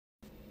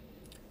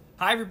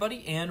Hi,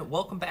 everybody, and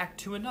welcome back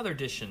to another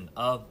edition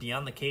of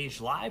Beyond the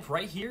Cage Live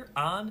right here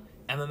on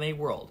MMA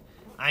World.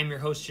 I'm your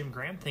host, Jim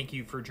Graham. Thank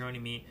you for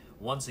joining me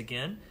once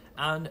again.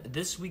 On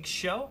this week's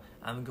show,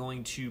 I'm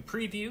going to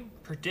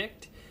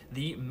predict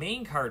the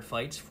main card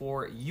fights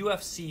for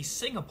UFC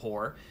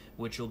Singapore,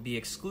 which will be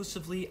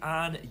exclusively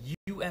on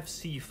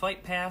UFC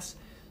Fight Pass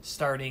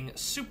starting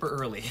super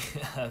early.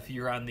 If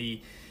you're on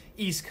the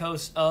East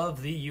Coast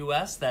of the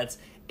U.S., that's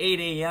 8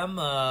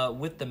 a.m.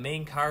 With the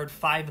main card,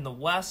 5 in the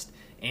West,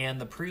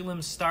 and the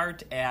prelims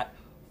start at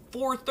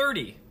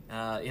 4:30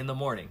 in the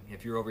morning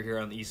if you're over here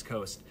on the East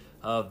Coast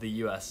of the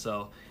U.S.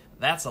 So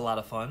that's a lot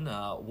of fun,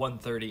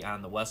 1:30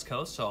 on the West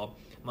Coast. So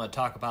I'm going to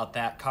talk about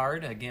that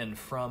card, again,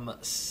 from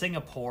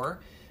Singapore.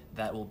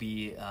 That will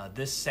be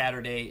this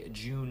Saturday,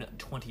 June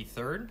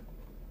 23rd.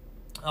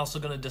 Also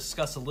going to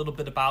discuss a little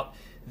bit about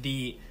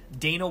the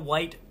Dana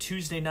White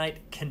Tuesday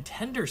Night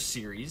Contender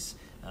Series.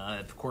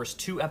 Of course,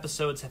 2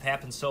 episodes have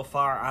happened so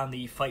far on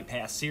the Fight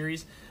Pass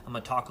series. I'm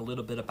going to talk a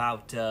little bit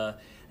about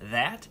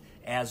that,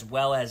 as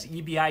well as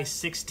EBI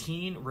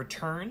 16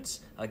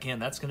 returns. Again,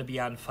 that's going to be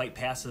on Fight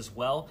Pass as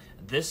well.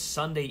 This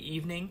Sunday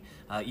evening,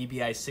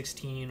 EBI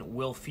 16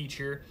 will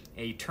feature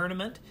a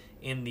tournament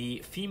in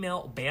the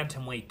female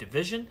bantamweight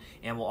division,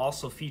 and will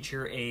also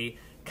feature a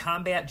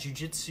combat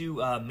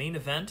jiu-jitsu main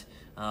event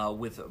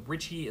with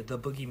Richie the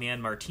Boogeyman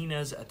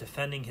Martinez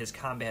defending his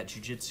combat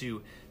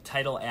jiu-jitsu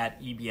title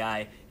at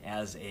EBI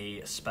as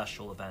a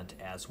special event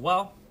as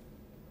well.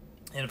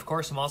 And of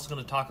course, I'm also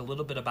going to talk a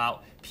little bit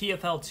about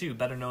PFL 2,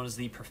 better known as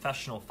the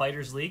Professional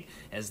Fighters League,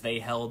 as they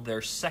held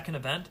their second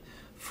event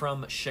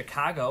from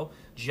Chicago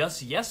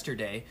just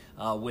yesterday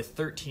with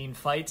 13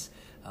 fights.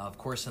 Of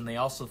course, and they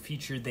also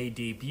featured the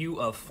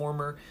debut of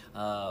former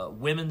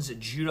women's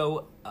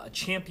judo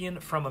champion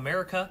from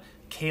America,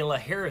 Kayla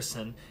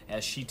Harrison,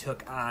 as she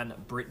took on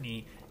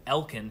Brittany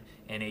Elkin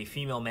in a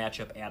female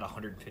matchup at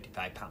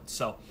 155 pounds.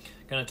 So,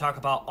 going to talk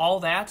about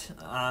all that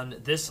on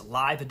this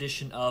live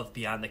edition of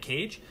Beyond the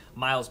Cage.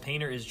 Miles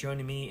Painter is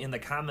joining me in the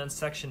comments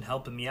section,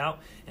 helping me out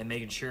and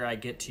making sure I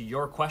get to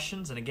your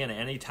questions. And again,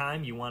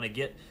 anytime you want to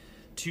get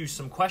to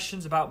some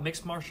questions about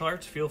mixed martial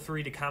arts, feel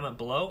free to comment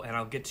below, and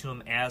I'll get to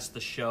them as the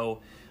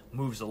show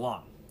moves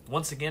along.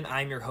 Once again,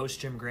 I'm your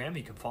host, Jim Graham.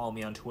 You can follow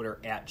me on Twitter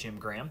at Jim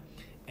Graham.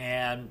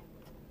 And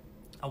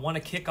I want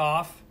to kick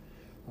off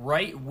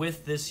right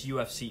with this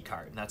UFC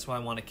card. And that's what I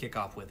want to kick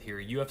off with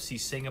here. UFC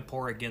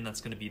Singapore, again,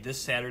 that's going to be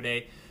this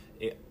Saturday.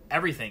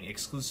 Everything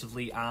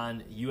exclusively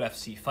on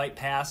UFC Fight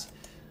Pass.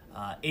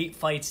 8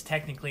 fights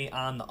technically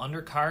on the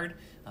undercard.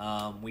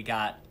 We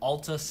got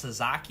Alta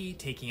Sasaki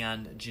taking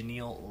on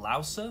Janelle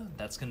Lausa.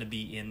 That's going to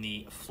be in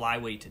the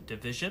flyweight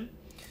division.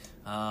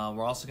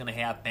 We're also going to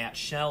have Matt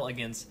Schell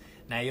against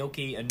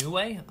Naoki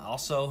Inoue,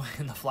 also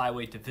in the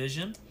flyweight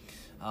division.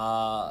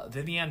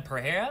 Viviane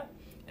Pereira,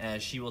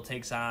 she will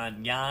take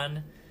on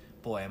Jan.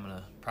 Boy, I'm going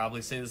to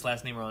probably say this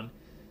last name wrong.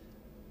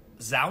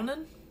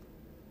 Zaunan?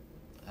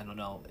 I don't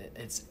know.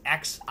 It's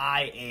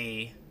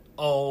Xiaonan.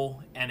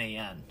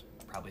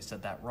 Probably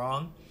said that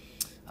wrong.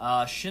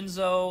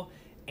 Shinzo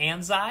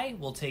Anzai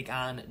will take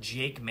on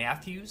Jake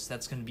Matthews.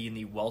 That's going to be in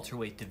the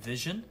welterweight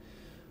division.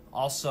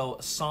 Also,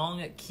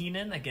 Song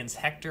Keenan against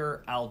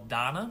Hector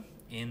Aldana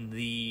in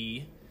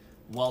the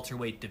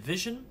welterweight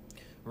division.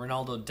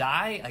 Ronaldo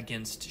Dai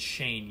against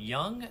Shane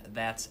Young.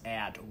 That's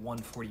at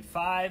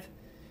 145.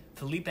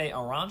 Felipe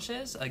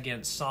Aranches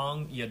against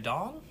Song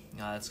Yadong.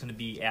 That's going to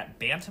be at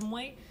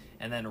bantamweight.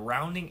 And then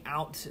rounding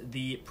out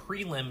the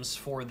prelims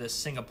for this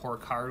Singapore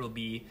card will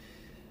be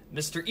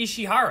Mr.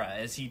 Ishihara,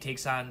 as he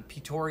takes on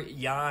Petr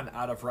Yan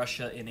out of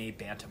Russia in a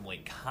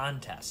bantamweight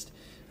contest.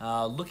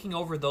 Looking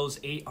over those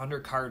 8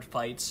 undercard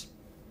fights,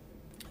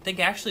 I think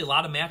actually a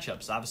lot of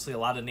matchups. Obviously, a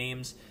lot of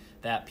names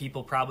that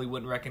people probably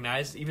wouldn't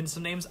recognize, even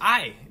some names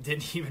I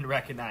didn't even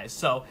recognize.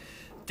 So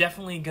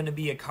definitely going to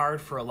be a card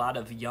for a lot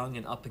of young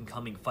and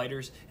up-and-coming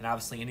fighters. And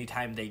obviously,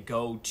 anytime they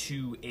go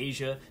to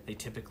Asia, they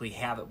typically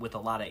have it with a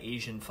lot of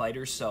Asian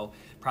fighters. So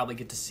probably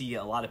get to see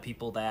a lot of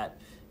people that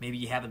maybe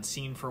you haven't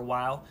seen for a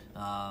while.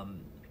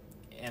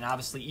 And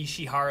obviously,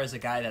 Ishihara is a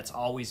guy that's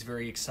always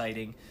very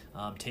exciting,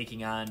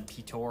 taking on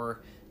Petr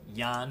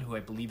Yan, who I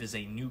believe is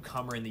a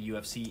newcomer in the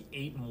UFC,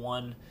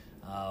 8-1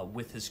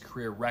 with his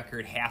career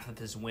record, half of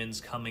his wins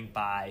coming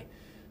by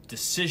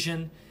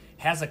decision.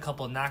 Has a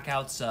couple of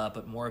knockouts,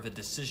 but more of a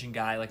decision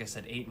guy. Like I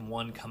said,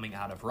 8-1 coming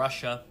out of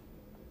Russia,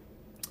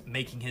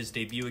 making his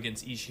debut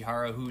against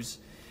Ishihara, who's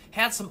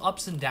had some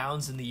ups and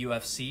downs in the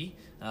UFC.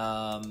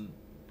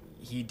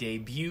 He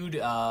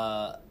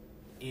debuted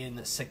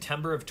in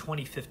September of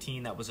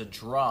 2015. That was a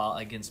draw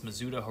against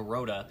Mizuta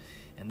Hirota.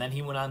 And then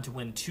he went on to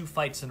win 2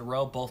 fights in a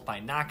row, both by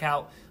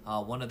knockout.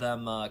 One of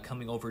them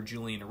coming over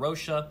Julian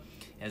Erosa,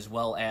 as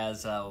well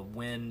as a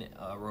win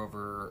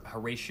over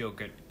Horacio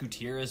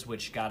Gutierrez,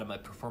 which got him a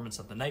Performance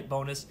of the Night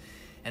bonus.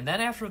 And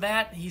then after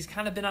that, he's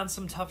kind of been on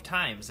some tough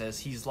times, as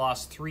he's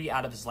lost 3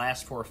 out of his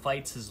last 4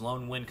 fights. His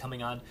lone win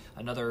coming on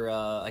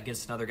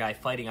against another guy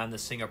fighting on the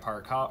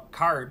Singapore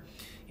card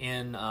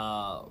in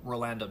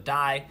Rolando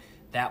Dai.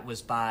 that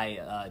was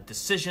by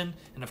decision,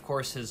 and of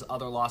course his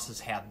other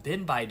losses have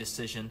been by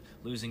decision,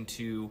 losing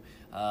to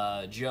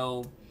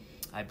Joe,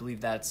 I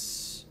believe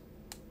that's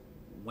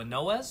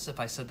Winoez, if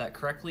I said that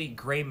correctly,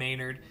 Gray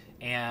Maynard,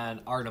 and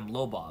Artem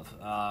Lobov.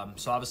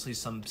 So obviously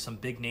some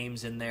big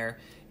names in there,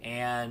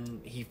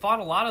 and he fought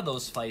a lot of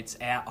those fights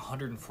at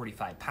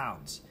 145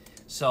 pounds.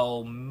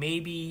 So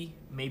maybe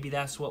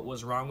that's what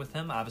was wrong with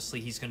him. Obviously,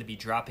 he's going to be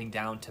dropping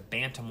down to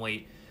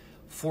bantamweight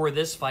for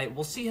this fight.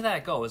 We'll see how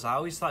that goes. I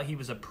always thought he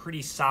was a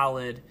pretty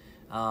solid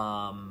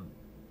fighter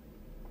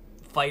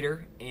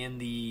in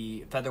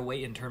the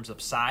featherweight in terms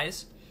of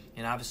size.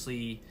 And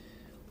obviously,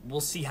 we'll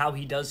see how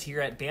he does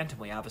here at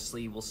bantamweight.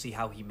 Obviously, we'll see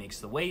how he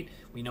makes the weight.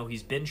 We know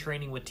he's been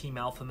training with Team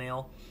Alpha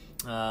Male.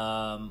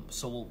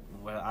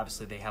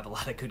 Obviously, they have a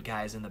lot of good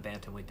guys in the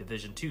bantamweight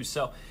division too.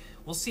 So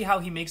we'll see how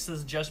he makes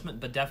this adjustment,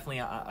 but definitely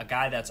a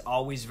guy that's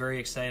always very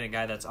exciting, a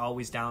guy that's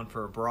always down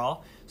for a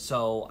brawl.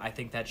 So I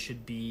think that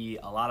should be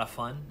a lot of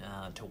fun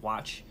to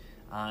watch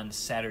on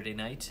Saturday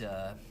night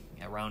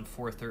around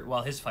 4:30.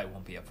 Well, his fight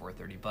won't be at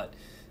 4:30, but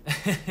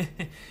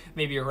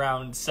maybe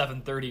around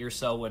 7:30 or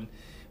so when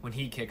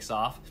he kicks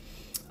off.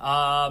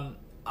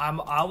 I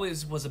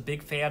always was a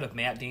big fan of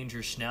Matt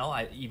Danger Schnell.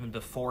 Even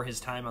before his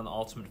time on The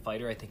Ultimate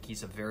Fighter, I think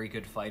he's a very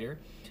good fighter,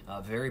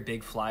 a very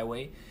big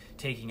flyweight,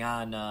 taking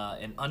on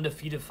an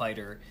undefeated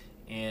fighter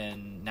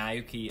in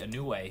Naoki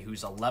Inoue,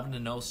 who's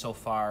 11-0 so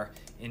far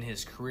in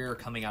his career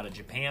coming out of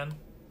Japan.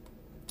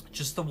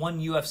 Just the one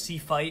UFC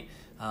fight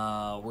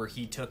where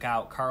he took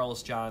out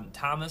Carlos John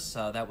Thomas.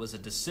 That was a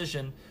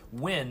decision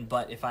win,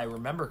 but if I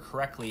remember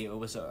correctly, it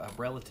was a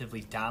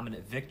relatively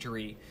dominant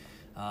victory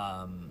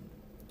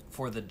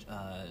for the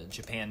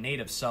Japan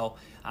native. So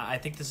I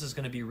think this is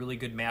going to be a really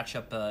good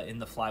matchup in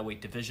the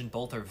flyweight division.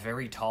 Both are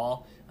very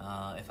tall.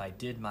 If I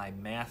did my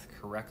math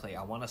correctly,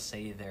 I want to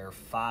say they're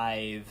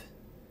 5'8",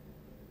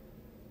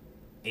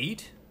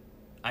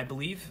 I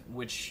believe,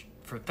 which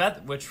for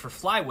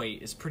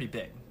flyweight is pretty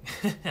big.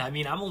 I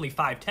mean, I'm only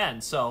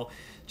 5'10", so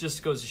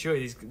just goes to show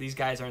you these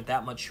guys aren't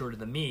that much shorter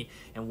than me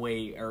and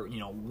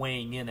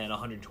weighing in at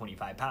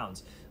 125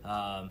 pounds.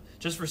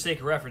 Just for sake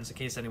of reference, in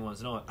case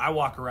anyone's knowing, I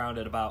walk around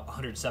at about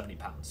 170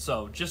 pounds.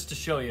 So just to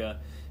show you,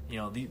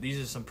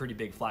 these are some pretty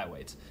big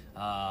flyweights.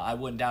 I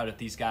wouldn't doubt if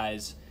these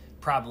guys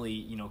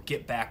probably,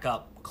 get back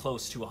up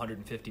close to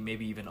 150,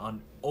 maybe even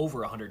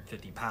over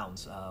 150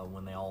 pounds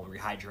when they all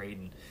rehydrate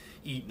and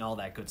eat and all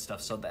that good stuff.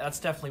 So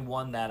that's definitely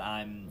one that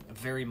I'm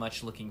very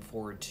much looking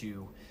forward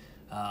to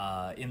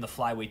in the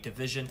flyweight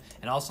division.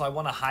 And also I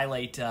want to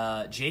highlight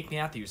Jake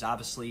Matthews.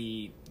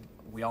 Obviously,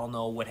 we all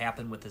know what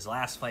happened with his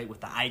last fight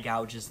with the eye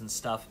gouges and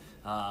stuff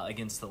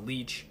against the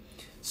Leech.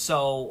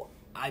 So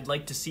I'd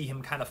like to see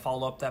him kind of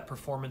follow up that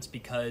performance,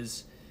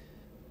 because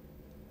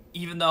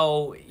even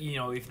though,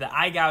 if the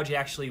eye gouge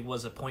actually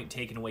was a point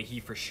taken away, he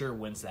for sure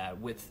wins that.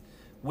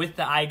 With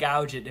the eye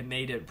gouge, it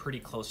made it a pretty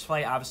close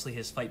fight. Obviously,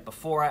 his fight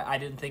before I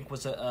didn't think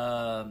was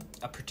a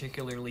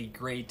particularly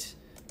great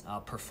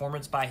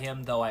performance by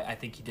him, though I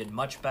think he did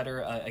much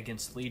better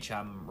against Leech.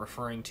 I'm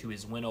referring to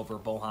his win over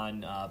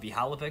Bohan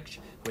Vihalovic,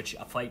 which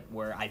a fight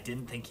where I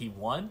didn't think he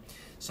won.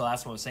 So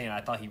that's what I'm saying. I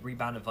thought he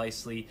rebounded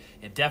nicely.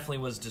 It definitely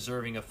was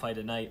deserving of fight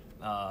of night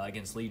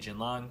against Li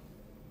Jinlong.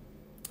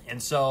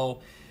 And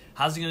so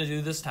how's he going to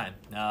do this time?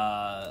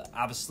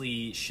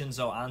 Obviously,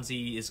 Shinzo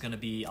Anzi is going to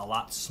be a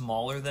lot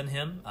smaller than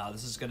him.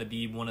 This is going to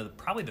be one of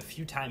probably the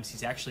few times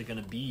he's actually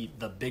going to be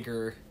the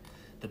bigger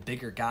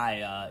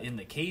guy in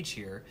the cage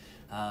here.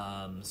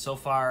 So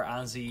far,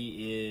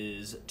 Anzi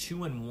is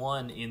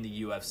 2-1 in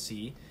the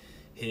UFC.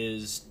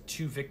 His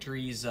two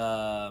victories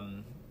are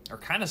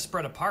kind of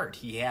spread apart.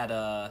 He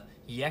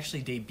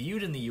actually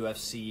debuted in the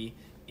UFC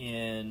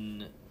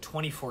in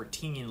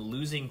 2014,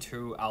 losing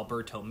to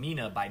Alberto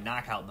Mina by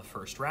knockout in the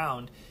first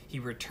round. He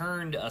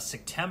returned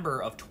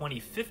September of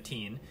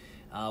 2015,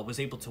 was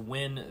able to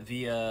win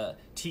via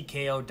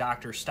TKO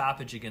doctor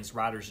stoppage against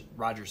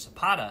Roger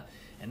Zapata,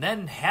 and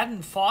then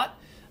hadn't fought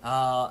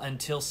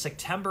until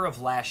September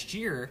of last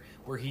year,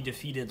 where he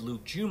defeated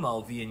Luke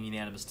Jumo via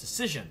unanimous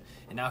decision.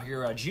 And now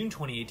here, June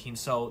 2018,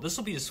 so this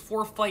will be his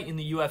fourth fight in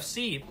the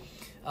UFC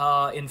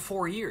in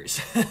 4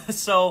 years.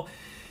 So,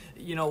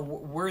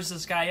 where's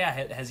this guy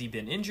at? Has he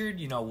been injured?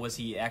 Was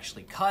he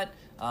actually cut?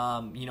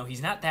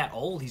 He's not that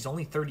old. He's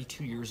only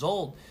 32 years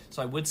old.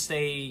 So I would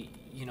say,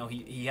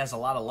 he has a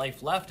lot of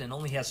life left and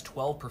only has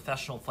 12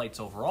 professional fights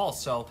overall.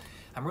 So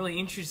I'm really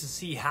interested to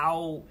see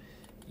how,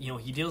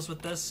 he deals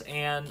with this.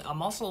 And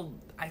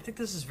I think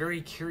this is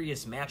very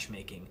curious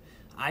matchmaking.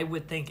 I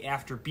would think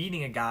after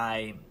beating a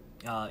guy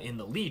in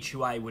the Leech,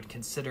 who I would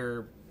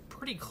consider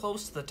pretty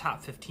close to the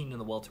top 15 in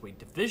the welterweight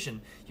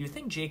division, you would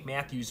think Jake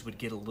Matthews would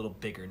get a little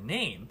bigger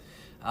name.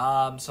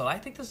 So I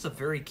think this is a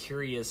very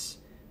curious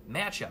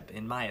matchup,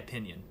 in my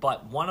opinion.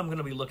 But one I'm going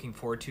to be looking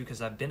forward to,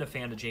 because I've been a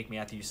fan of Jake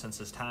Matthews since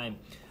his time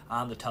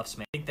on the Tough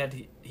Smash. I think that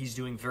he's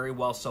doing very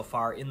well so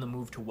far in the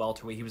move to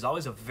welterweight. He was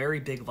always a very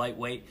big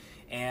lightweight,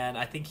 and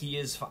I think he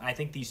is. I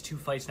think these two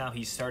fights now,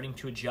 he's starting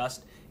to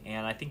adjust,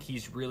 and I think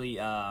he's really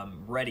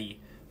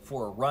ready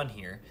for a run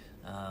here.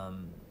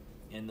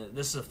 and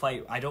this is a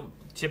fight I don't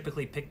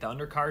typically pick the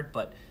undercard,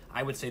 but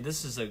I would say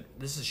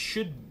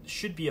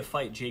should be a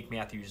fight Jake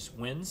Matthews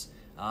wins.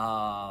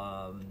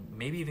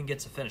 Maybe even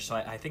gets a finish. So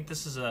I think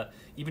this is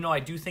even though I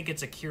do think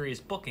it's a curious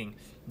booking,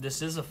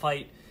 this is a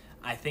fight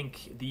I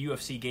think the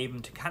UFC gave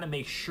him to kind of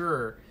make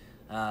sure,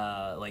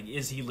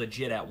 is he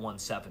legit at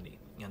 170?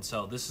 And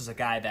so this is a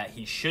guy that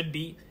he should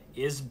be,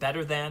 is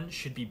better than,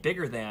 should be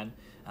bigger than,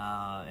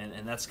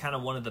 and that's kind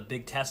of one of the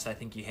big tests I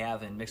think you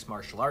have in mixed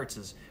martial arts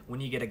is when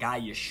you get a guy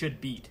you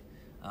should beat.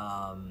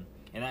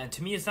 And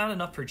to me, it's not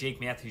enough for Jake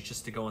Matthews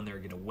just to go in there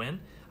and get a win.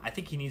 I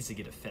think he needs to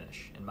get a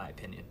finish, in my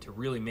opinion, to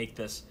really make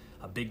this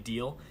a big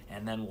deal,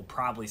 and then we'll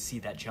probably see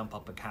that jump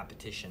up in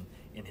competition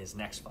in his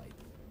next fight.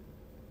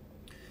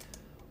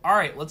 All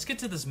right, let's get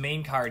to this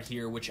main card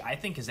here, which I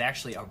think is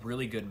actually a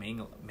really good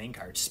main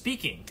card.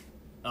 Speaking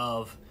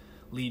of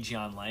Li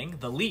Jianlang,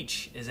 the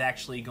Leech is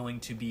actually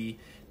going to be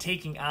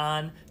taking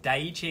on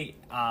Daichi.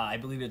 I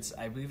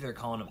believe they're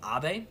calling him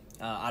Abe,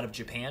 out of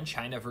Japan.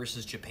 China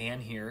versus Japan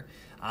here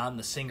on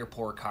the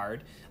Singapore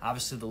card.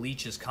 Obviously, the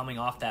Leech is coming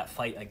off that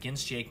fight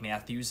against Jake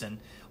Matthews, and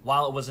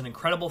while it was an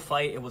incredible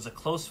fight, it was a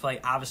close fight.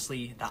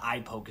 Obviously, the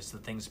eye poke is the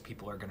things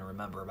people are going to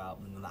remember about,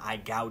 and the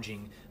eye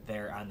gouging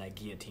there on that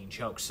guillotine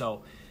choke.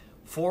 So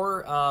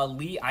for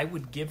Lee,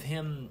 I'd give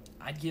him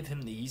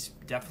he's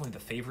definitely the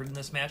favorite in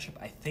this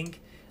matchup. I think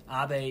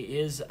Abe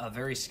is a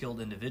very skilled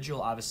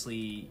individual.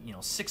 Obviously,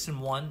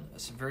 6-1,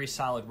 it's a very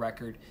solid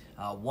record.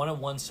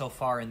 1-1 so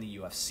far in the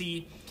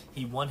UFC.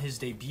 He won his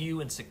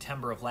debut in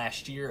September of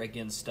last year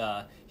against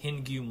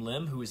Hyun-Gyum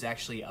Lim, who is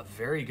actually a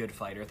very good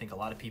fighter. I think a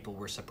lot of people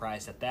were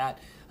surprised at that,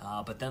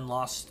 but then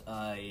lost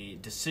a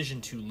decision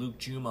to Luke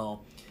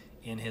Jumo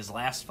in his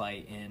last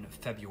fight in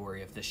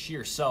February of this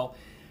year. So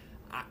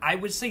I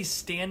would say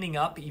standing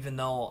up, even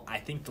though I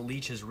think the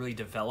Leech has really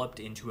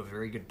developed into a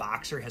very good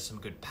boxer, has some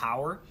good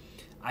power,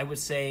 I would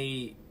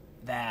say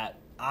that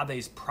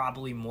Abe's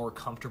probably more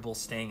comfortable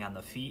staying on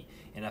the feet,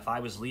 and if I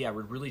was Lee, I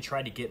would really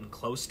try to get in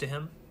close to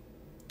him,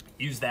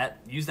 use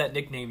that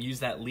nickname, use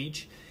that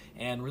Leech,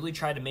 and really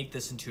try to make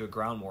this into a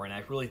ground war, and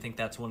I really think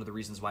that's one of the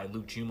reasons why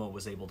Luke Jumo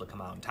was able to come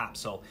out on top.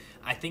 So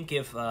I think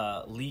if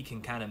Lee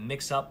can kind of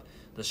mix up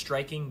the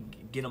striking,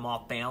 get him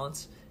off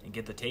balance, and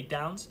get the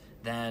takedowns,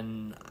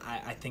 then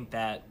I think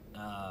that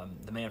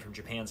the man from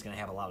Japan is going to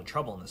have a lot of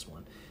trouble in this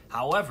one.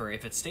 However,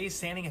 if it stays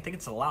standing, I think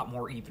it's a lot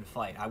more even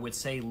fight. I would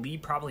say Lee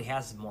probably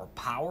has more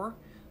power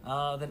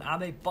than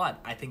Abe, but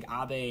I think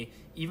Abe,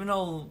 even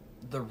though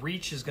the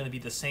reach is going to be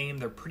the same,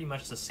 they're pretty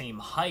much the same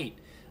height,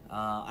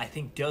 I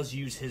think does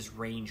use his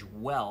range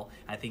well.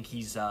 I think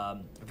he's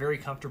very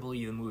comfortable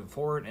even moving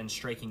forward and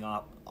striking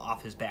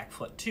off his back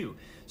foot too.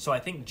 So I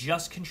think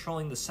just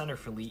controlling the center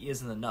for Lee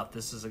isn't enough.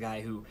 This is a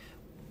guy who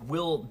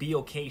will be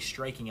okay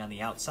striking on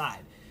the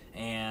outside,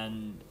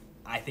 and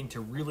I think to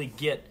really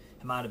get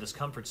him out of his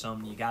comfort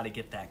zone, you got to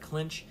get that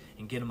clinch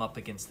and get him up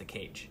against the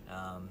cage.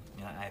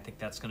 I think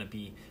that's going to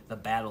be the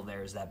battle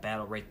there, is that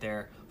battle right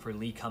there for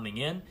Lee coming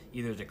in,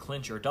 either to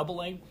clinch or double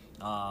leg,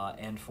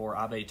 and for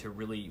Abe to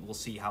really, we'll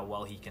see how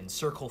well he can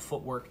circle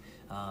footwork,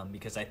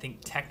 because I think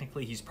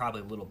technically he's probably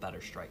a little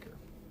better striker.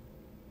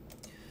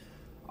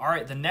 All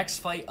right, the next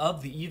fight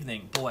of the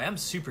evening. Boy, I'm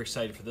super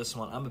excited for this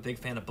one. I'm a big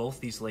fan of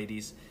both these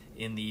ladies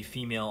in the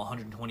female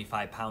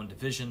 125-pound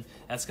division.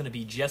 That's going to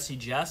be Jessie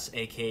Jess,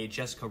 a.k.a.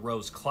 Jessica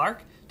Rose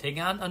Clark,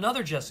 taking on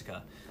another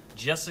Jessica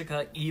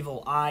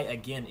Evil Eye,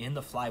 again in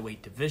the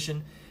flyweight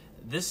division.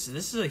 This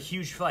is a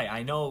huge fight.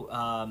 I know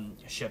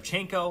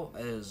Shevchenko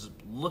is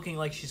looking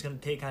like she's going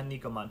to take on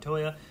Nico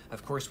Montoya.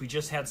 Of course, we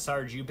just had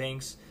Sarge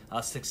Eubanks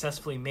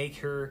successfully make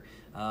her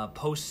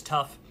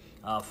post-tough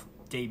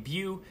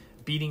debut,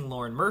 beating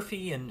Lauren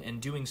Murphy,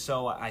 and doing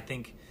so, I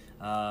think,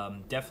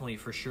 definitely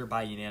for sure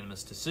by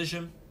unanimous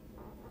decision.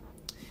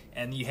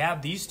 And you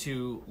have these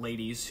two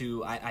ladies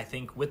who I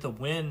think with the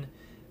win,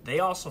 they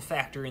also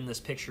factor in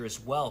this picture as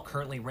well,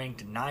 currently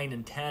ranked 9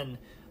 and 10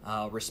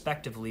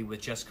 respectively,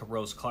 with Jessica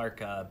Rose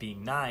Clark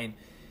being 9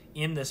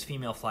 in this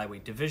female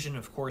flyweight division.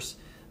 Of course,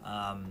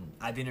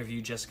 I've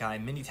interviewed Jessica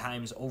many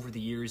times over the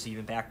years,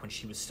 even back when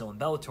she was still in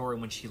Bellator,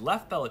 and when she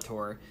left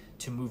Bellator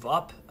to move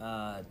up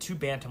to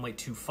bantamweight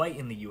to fight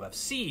in the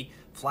UFC,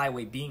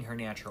 flyweight being her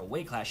natural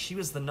weight class, she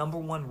was the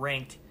 #1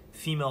 ranked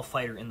female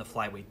fighter in the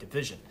flyweight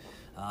division.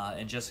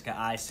 And Jessica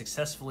I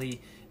successfully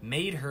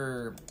made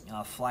her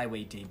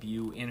flyweight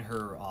debut in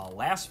her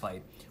last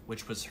fight,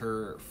 which was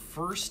her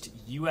first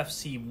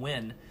UFC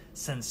win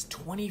since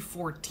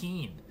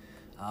 2014.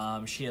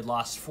 She had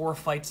lost 4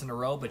 fights in a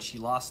row, but she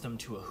lost them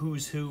to a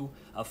who's who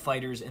of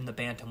fighters in the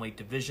bantamweight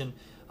division,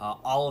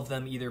 all of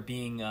them either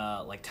being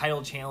like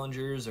title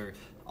challengers or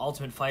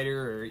Ultimate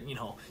Fighter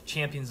or,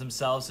 champions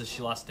themselves, as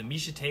she lost to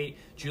Miesha Tate,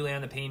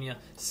 Juliana Pena,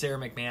 Sarah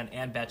McMahon,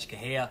 and Bethe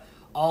Gehea.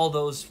 All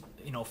those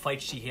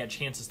fights she had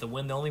chances to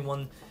win. The only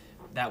one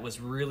that was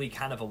really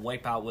kind of a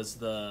wipeout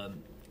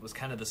was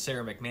kind of the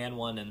Sarah McMahon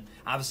one, and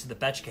obviously the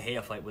Bethe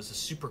Gehea fight was a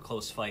super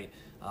close fight.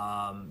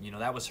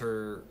 That was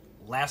her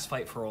last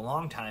fight for a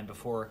long time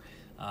before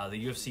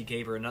The UFC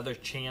gave her another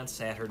chance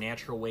at her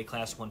natural weight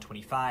class,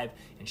 125,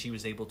 and she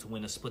was able to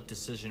win a split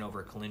decision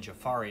over Kalinja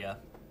Faria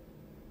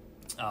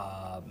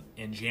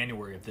in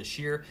January of this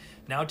year.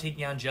 Now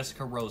taking on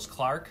Jessica Rose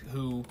Clark,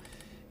 who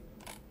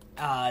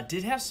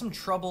did have some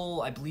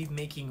trouble, I believe,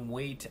 making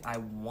weight. I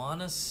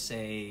want to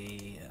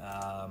say,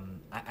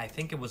 I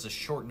think it was a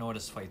short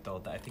notice fight,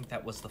 though. I think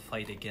that was the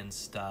fight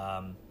against,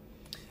 I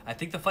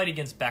think the fight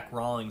against Beck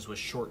Rawlings was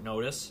short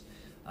notice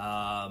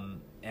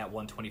at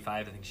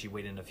 125. I think she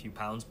weighed in a few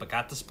pounds, but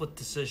got the split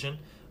decision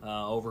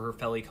over her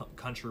fellow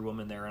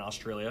countrywoman there in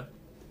Australia.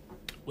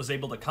 Was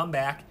able to come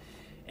back,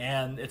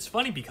 and it's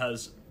funny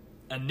because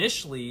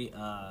initially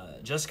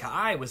Jessica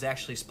Eye was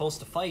actually supposed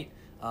to fight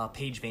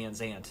Paige Van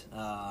Zandt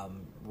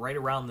right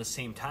around the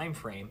same time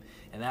frame,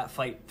 and that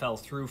fight fell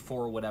through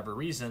for whatever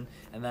reason,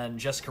 and then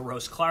Jessica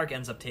Rose Clark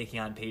ends up taking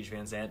on Paige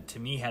Van Zandt. To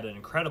me, had an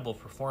incredible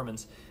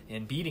performance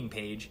in beating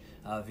Paige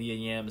via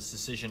unanimous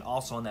decision,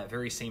 also on that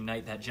very same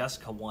night that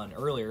Jessica won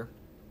earlier,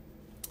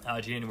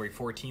 January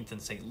 14th in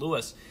St.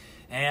 Louis.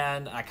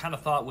 And I kind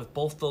of thought with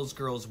both those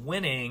girls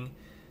winning,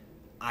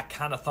 I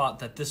kind of thought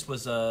that this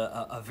was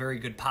a very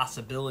good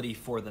possibility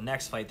for the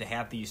next fight to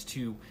have these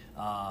two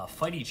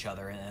fight each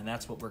other, and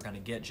that's what we're going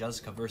to get,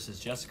 Jessica versus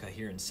Jessica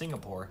here in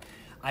Singapore.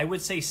 I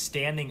would say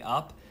standing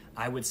up,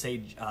 I would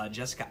say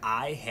Jessica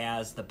Eye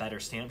has the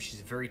better stamp.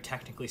 She's very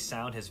technically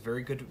sound, has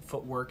very good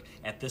footwork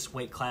at this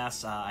weight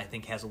class. I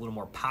think has a little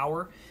more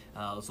power, is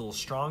a little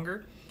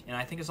stronger, and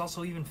I think is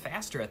also even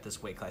faster at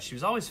this weight class. She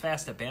was always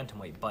fast at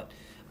bantamweight, but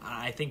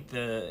I think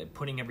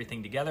putting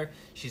everything together,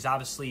 she's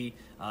obviously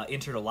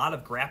entered a lot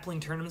of grappling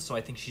tournaments, so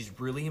I think she's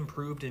really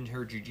improved in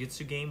her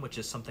jiu-jitsu game, which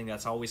is something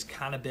that's always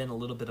kind of been a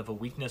little bit of a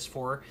weakness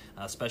for her,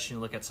 especially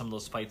when you look at some of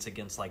those fights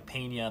against like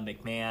Pena,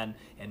 McMahon,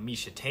 and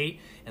Miesha Tate.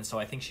 And so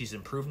I think she's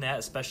improved that,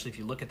 especially if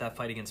you look at that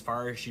fight against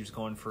Faria. She was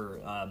going for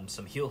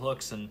some heel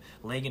hooks and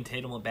leg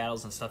entanglement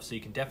battles and stuff, so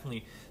you can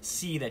definitely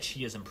see that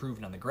she has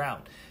improved on the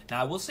ground. Now,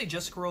 I will say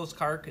Jessica Rose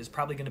Clark is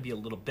probably going to be a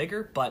little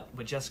bigger, but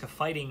with Jessica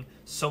fighting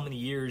so many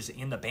years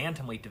in the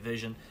bantamweight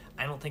division,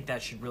 I don't think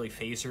that should really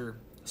phase her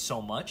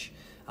so much.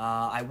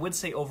 I would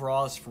say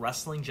overall, as for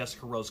wrestling,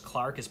 Jessica Rose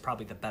Clark is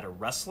probably the better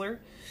wrestler.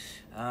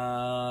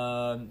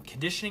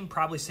 Conditioning,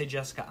 probably say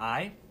Jessica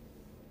Eye.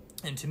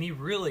 And to me,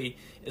 really,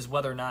 is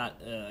whether or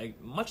not,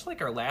 much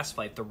like our last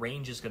fight, the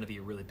range is going to be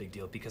a really big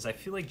deal, because I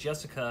feel like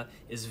Jessica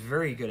is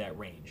very good at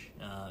range.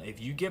 If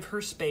you give her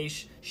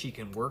space, she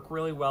can work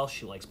really well.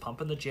 She likes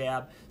pumping the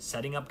jab,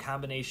 setting up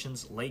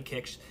combinations, leg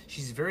kicks.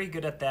 She's very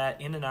good at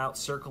that, in and out,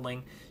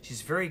 circling.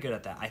 She's very good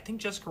at that. I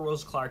think Jessica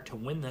Rose Clark, to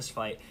win this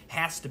fight,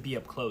 has to be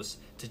up close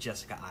to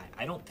Jessica Eye.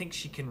 I don't think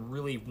she can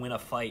really win a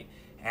fight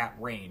at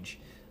range.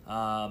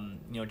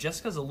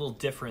 Jessica's a little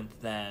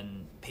different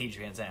than Paige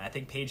Van Zandt. I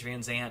think Paige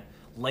Van Zandt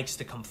likes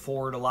to come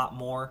forward a lot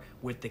more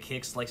with the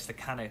kicks, likes to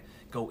kind of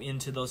go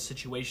into those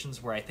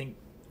situations, where I think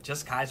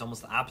Jessica is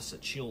almost the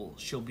opposite.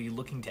 She'll be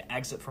looking to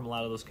exit from a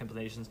lot of those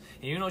combinations.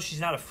 And even though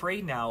she's not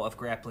afraid now of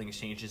grappling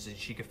exchanges and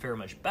she could fare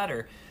much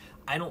better,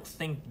 I don't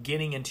think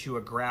getting into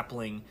a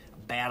grappling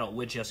battle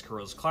with Jessica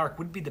Rose Clark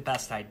would be the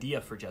best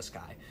idea for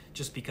Jessica,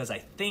 just because I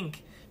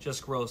think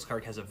Jessica Rose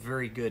Clark has a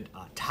very good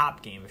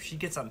top game. If she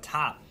gets on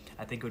top,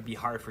 I think it would be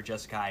hard for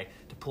Jessica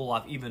to pull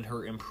off even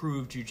her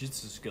improved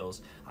jiu-jitsu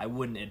skills. I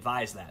wouldn't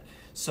advise that.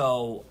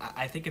 So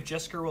I think if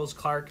Jessica Rose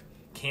Clark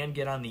can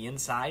get on the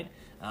inside,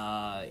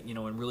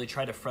 and really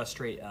try to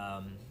frustrate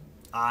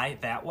Eye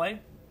that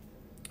way,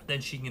 then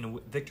she can get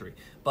a victory.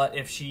 But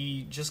if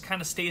she just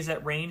kind of stays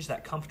at range,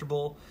 that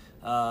comfortable,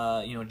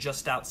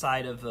 just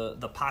outside of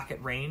the pocket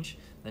range,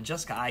 then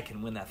Jessica Eye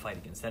can win that fight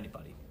against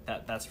anybody.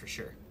 That's for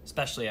sure,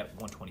 especially at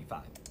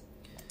 125.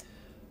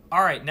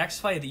 All right,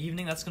 next fight of the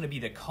evening, that's going to be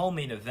the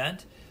co-main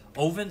event.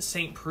 Ovince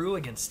St. Preux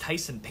against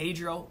Tyson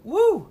Pedro.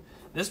 Woo!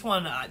 This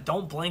one,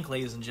 don't blink,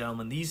 ladies and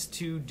gentlemen. These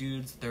two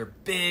dudes, they're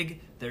big,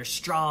 they're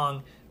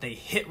strong, they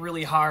hit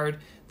really hard.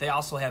 They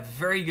also have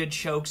very good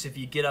chokes if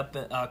you get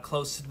up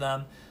close to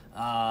them.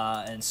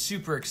 And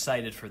super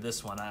excited for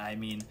this one. I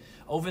mean,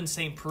 Ovince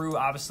St. Preux,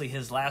 obviously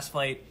his last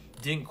fight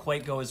didn't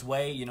quite go his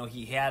way.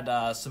 He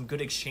had some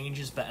good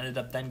exchanges, but ended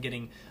up then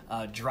getting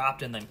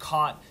dropped and then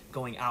caught,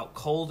 going out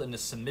cold in a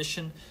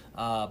submission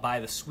by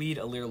the Swede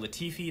Ilir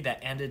Latifi that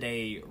ended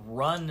a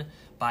run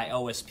by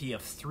OSP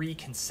of 3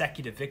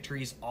 consecutive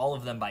victories, all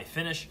of them by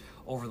finish,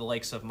 over the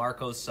likes of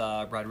Marcos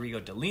Rodrigo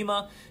de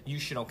Lima,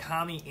 Yushin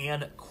Okami,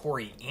 and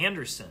Corey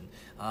Anderson.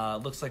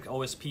 Looks like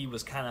OSP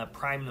was kind of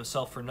priming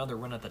himself for another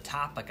run at the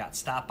top, but got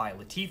stopped by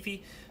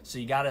Latifi. So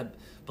you got to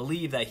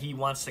believe that he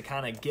wants to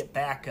kind of get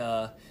back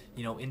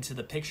into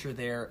the picture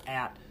there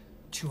at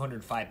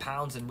 205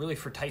 pounds. And really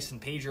for Tyson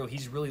Pedro,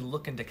 he's really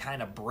looking to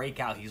kind of break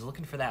out. He's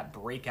looking for that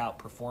breakout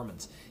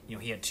performance.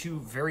 He had 2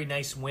 very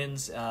nice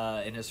wins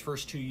in his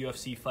first 2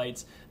 UFC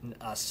fights,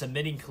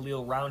 submitting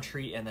Khalil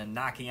Roundtree and then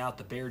knocking out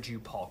the Bear Jew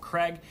Paul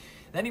Craig.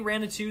 Then he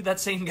ran into that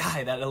same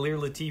guy, that Ilir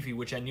Latifi,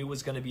 which I knew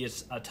was going to be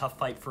a tough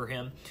fight for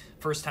him.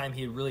 First time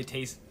he had really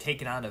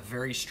taken on a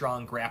very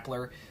strong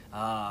grappler,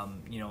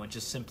 and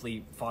just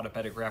simply fought a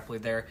better grappler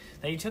there.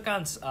 Then he took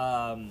on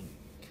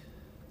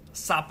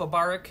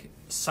Sapabarik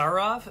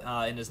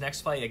Sarov in his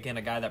next fight. Again,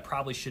 a guy that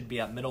probably should be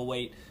at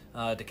middleweight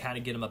to kind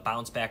of get him a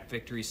bounce-back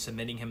victory,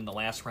 submitting him in the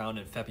last round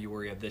in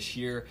February of this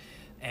year.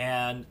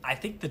 And I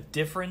think the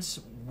difference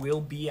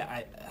will be,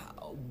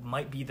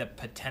 might be the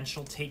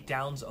potential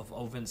takedowns of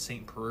Ovince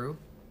St. Preux.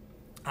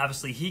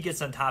 Obviously, he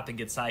gets on top and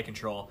gets side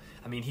control.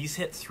 I mean, he's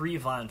hit 3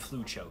 Von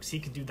Flue chokes. He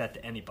could do that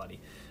to anybody.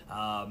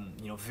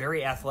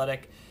 Very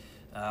athletic.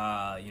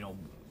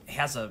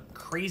 Has a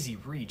crazy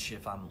reach.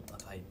 If I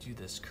do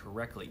this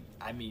correctly,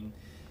 I mean,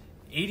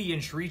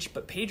 80-inch reach.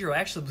 But Pedro,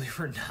 actually, believe it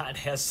or not,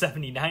 has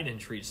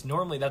 79-inch reach.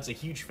 Normally, that's a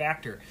huge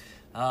factor.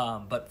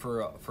 But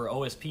for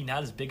OSP,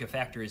 not as big a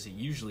factor as it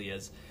usually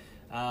is.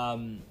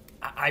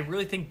 I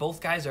really think both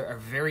guys are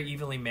very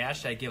evenly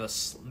matched. I give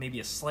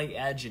maybe a slight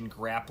edge in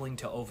grappling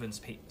to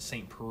Ovince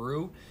St.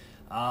 Preux.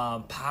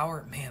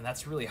 Power, man,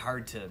 that's really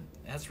hard to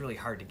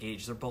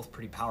gauge. They're both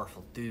pretty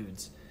powerful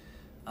dudes.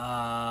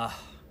 I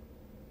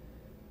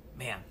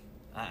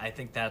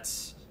think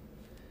that's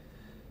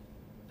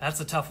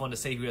a tough one to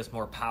say who has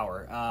more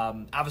power.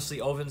 Obviously,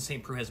 Ovince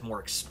St. Preux has more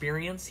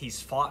experience. He's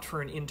fought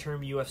for an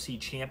interim UFC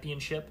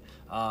championship.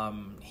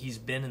 He's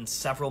been in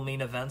several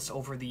main events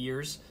over the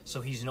years,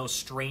 so he's no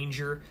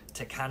stranger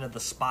to kind of the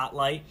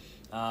spotlight.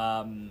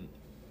 And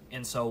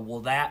so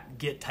will that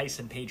get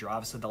Tyson Pedro?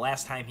 Obviously, the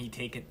last time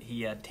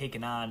he had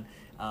taken on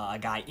a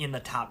guy in the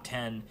top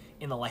 10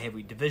 in the light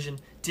heavyweight division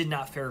did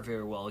not fare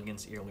very well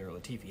against Ilir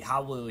Latifi.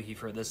 How will he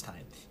fare this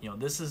time?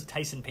 This is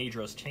Tyson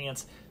Pedro's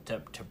chance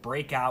to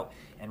break out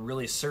and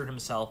really assert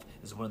himself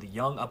as one of the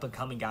young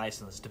up-and-coming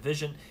guys in this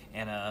division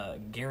and a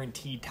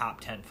guaranteed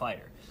top 10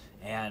 fighter.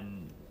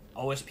 And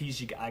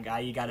OSP's a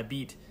guy you got to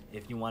beat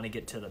if you want to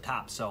get to the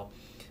top. So,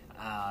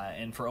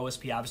 and for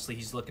OSP, obviously,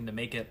 he's looking to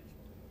make it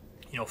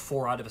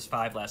 4 out of his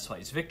 5 last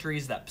fights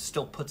victories. That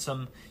still puts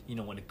him, in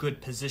a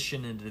good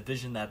position in a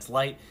division that's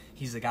light.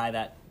 He's the guy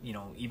that,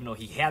 even though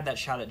he had that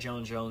shot at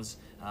Jones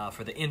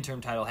for the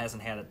interim title,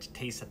 hasn't had a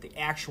taste at the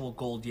actual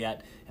gold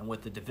yet. And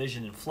with the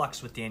division in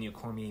flux with Daniel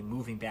Cormier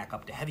moving back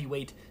up to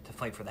heavyweight to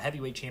fight for the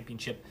heavyweight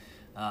championship,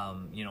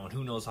 and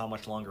who knows how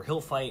much longer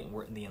he'll fight. And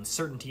we're in the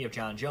uncertainty of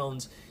John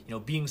Jones,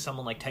 being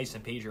someone like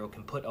Tyson Pedro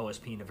can put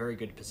OSP in a very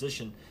good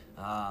position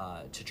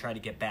to try to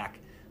get back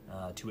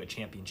to a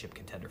championship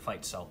contender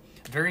fight. So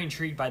very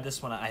intrigued by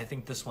this one. I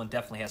think this one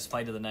definitely has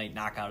fight of the night,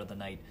 knockout of the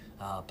night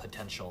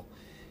potential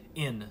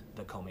in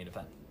the co-main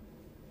event.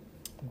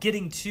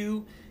 Getting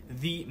to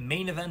the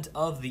main event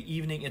of the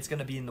evening, it's going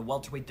to be in the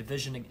welterweight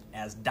division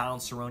as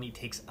Donald Cerrone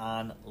takes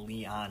on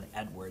Leon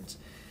Edwards.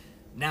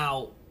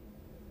 Now,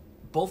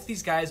 both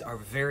these guys are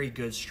very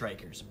good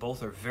strikers.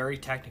 Both are very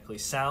technically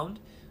sound.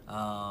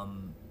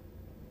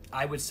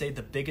 I would say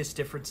the biggest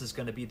difference is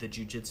going to be the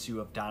jiu-jitsu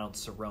of Donald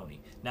Cerrone.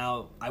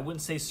 Now, I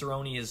wouldn't say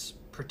Cerrone is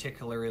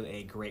particularly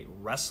a great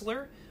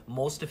wrestler.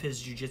 Most of his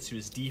jiu-jitsu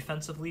is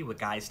defensively, with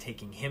guys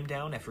taking him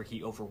down after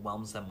he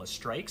overwhelms them with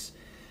strikes.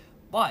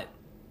 But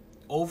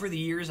over the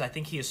years, I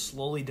think he has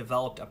slowly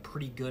developed a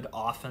pretty good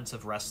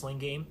offensive wrestling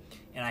game,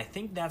 and I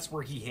think that's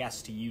where he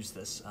has to use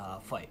this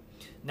fight.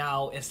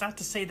 Now, it's not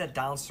to say that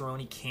Donald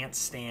Cerrone can't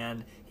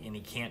stand and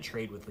he can't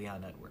trade with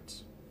Leon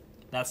Edwards.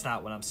 That's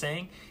not what I'm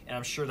saying, and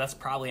I'm sure that's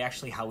probably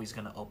actually how he's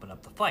going to open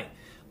up the fight.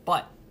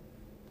 But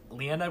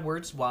Leon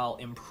Edwards, while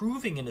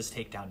improving in his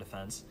takedown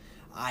defense,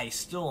 I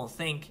still don't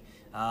think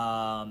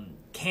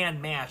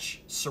can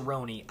match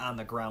Cerrone on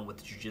the ground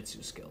with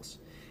jiu-jitsu skills.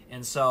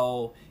 And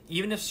so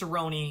even if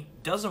Cerrone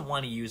doesn't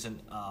want to use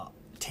an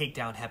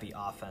takedown-heavy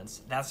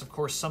offense, that's, of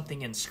course,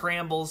 something in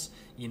scrambles.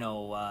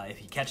 If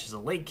he catches a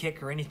leg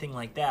kick or anything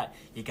like that,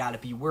 you got to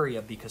be wary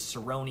of, because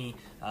Cerrone,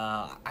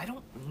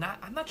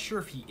 I'm not sure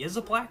if he is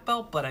a black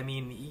belt, but, I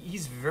mean,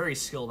 he's very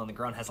skilled on the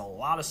ground, has a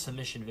lot of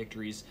submission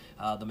victories.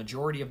 The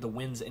majority of the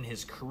wins in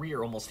his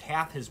career, almost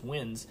half his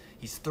wins,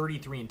 he's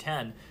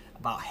 33-10,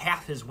 about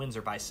half his wins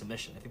are by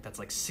submission. I think that's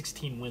like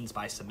 16 wins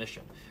by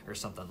submission or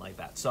something like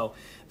that. So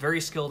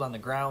very skilled on the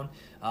ground.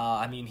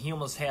 He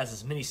almost has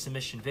as many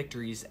submission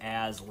victories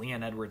as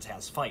Leon Edwards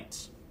has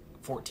fights,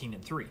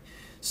 14-3.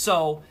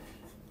 So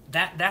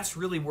that's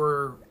really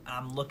where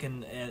I'm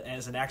looking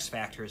as an X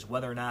factor, is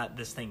whether or not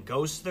this thing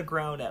goes to the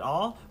ground at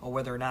all, or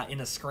whether or not in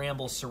a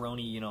scramble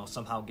Cerrone,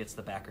 somehow gets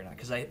the back or not.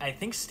 Because I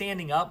think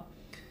standing up,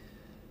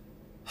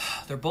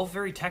 they're both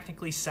very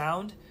technically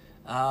sound.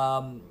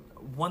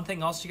 One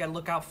thing else you got to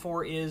look out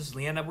for is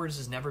Leon Edwards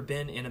has never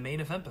been in a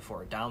main event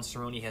before. Donald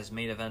Cerrone has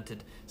main evented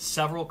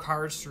several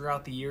cards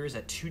throughout the years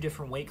at 2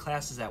 different weight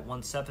classes at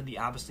 170.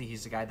 Obviously,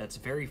 he's a guy that's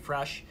very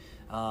fresh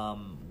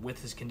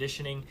with his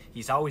conditioning.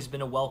 He's always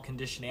been a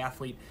well-conditioned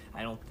athlete.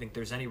 I don't think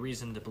there's any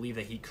reason to believe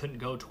that he couldn't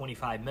go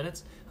 25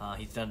 minutes.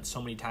 He's done it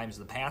so many times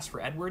in the past for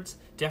Edwards.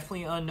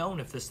 Definitely unknown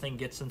if this thing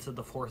gets into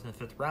the 4th and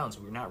 5th rounds.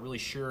 We're not really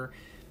sure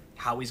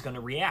how he's going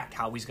to react,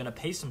 how he's going to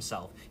pace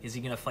himself. Is he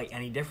going to fight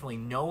any differently,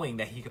 knowing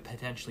that he could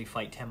potentially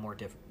fight 10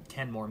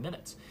 more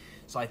minutes?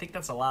 So I think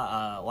that's a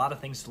lot of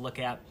things to look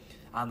at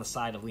on the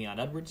side of Leon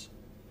Edwards.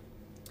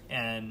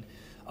 And,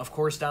 of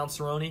course, Donald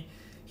Cerrone,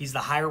 He's the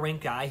higher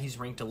ranked guy. He's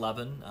ranked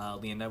 11.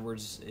 Leon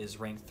Edwards is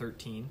ranked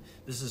 13.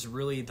 This is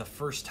really the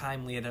first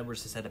time Leon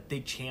Edwards has had a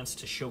big chance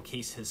to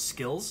showcase his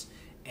skills.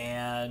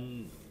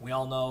 And we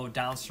all know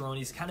Don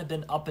Cerrone's kind of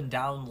been up and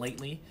down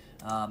lately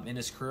in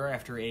his career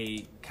after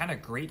a kind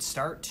of great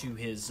start to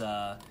his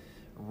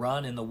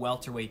run in the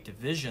welterweight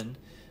division,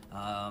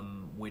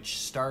 which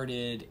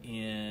started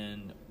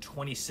in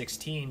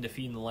 2016,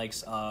 defeating the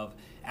likes of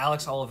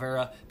Alex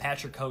Oliveira,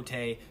 Patrick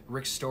Cote,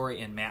 Rick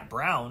Story, and Matt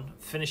Brown,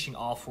 finishing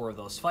all 4 of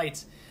those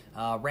fights.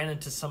 Ran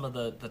into some of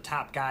the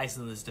top guys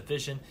in this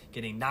division,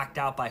 getting knocked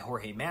out by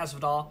Jorge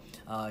Masvidal,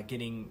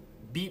 getting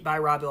beat by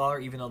Robbie Lawler,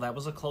 even though that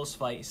was a close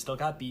fight. He still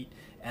got beat,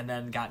 and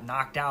then got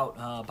knocked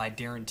out by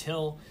Darren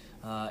Till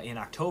in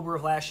October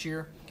of last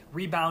year.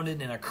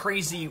 Rebounded in a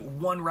crazy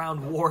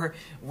one-round war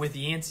with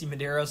Yancy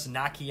Medeiros,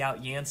 knocking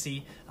out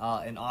Yancy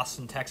in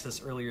Austin, Texas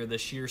earlier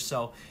this year.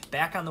 So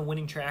back on the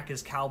winning track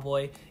is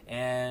Cowboy.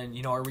 And,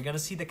 are we going to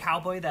see the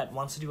Cowboy that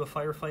wants to do a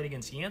firefight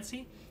against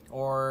Yancy?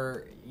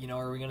 Or,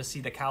 are we going to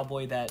see the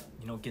Cowboy that,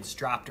 gets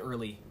dropped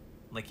early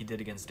like he did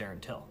against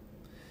Darren Till?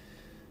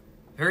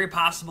 Very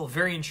possible,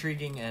 very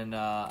intriguing, and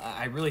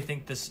I really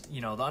think this, the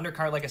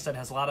undercard, like I said,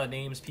 has a lot of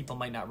names people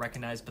might not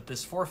recognize, but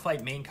this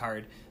 4-fight main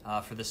card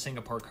for the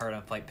Singapore card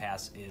on Fight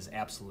Pass is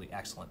absolutely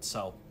excellent.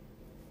 So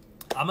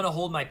I'm going to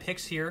hold my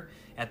picks here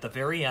at the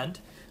very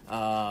end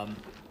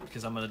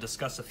because I'm going to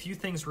discuss a few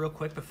things real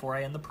quick before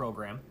I end the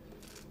program.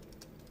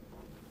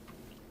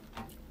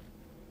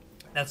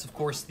 That's, of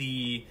course,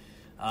 the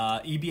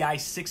EBI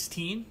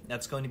 16,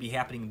 that's going to be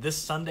happening this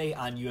Sunday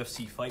on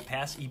UFC Fight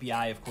Pass.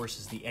 EBI, of course,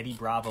 is the Eddie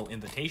Bravo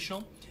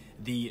Invitational,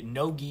 the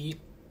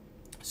no-gi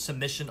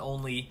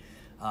submission-only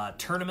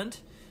tournament,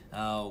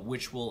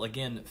 which will,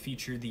 again,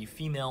 feature the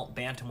female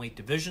bantamweight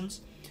divisions.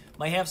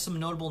 Might have some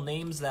notable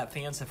names that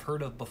fans have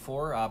heard of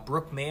before.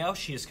 Brooke Mayo,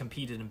 she has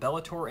competed in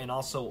Bellator and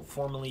also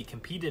formerly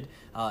competed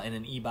in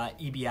an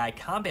EBI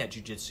combat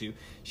jiu-jitsu.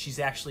 She's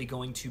actually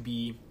going to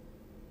be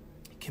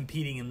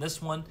competing in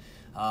this one.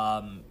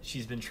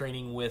 She's been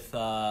training with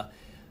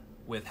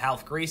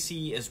Half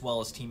Gracie as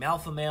well as Team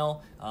Alpha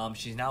Male.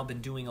 She's now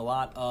been doing a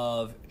lot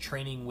of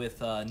training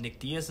with Nick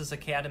Diaz's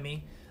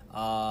academy.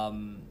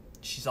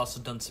 She's also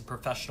done some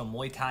professional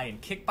Muay Thai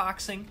and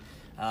kickboxing.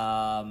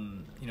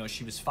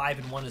 She was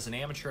 5-1 as an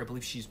amateur. I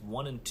believe she's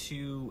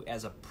 1-2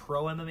 as a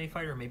pro MMA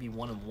fighter, maybe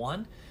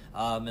 1-1.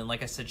 And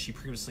like I said, she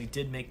previously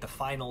did make the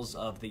finals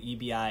of the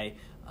EBI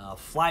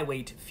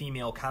flyweight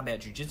female combat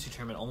jiu-jitsu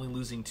tournament, only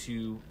losing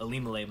to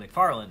Elimele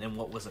McFarland in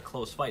what was a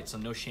close fight, so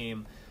no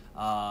shame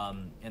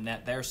in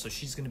that there. So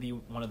she's going to be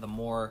one of the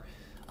more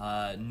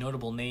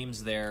notable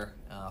names there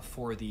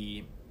for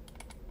the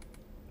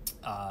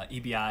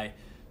EBI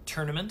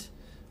tournament.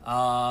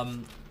 Also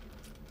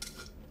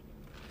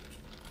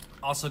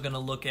going to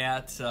look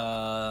at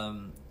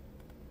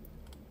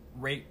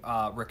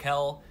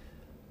Raquel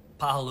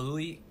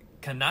Pahaluli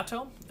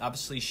Kanato.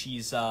 Obviously,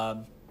 she's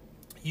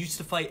used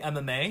to fight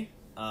MMA,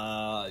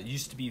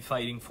 used to be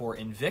fighting for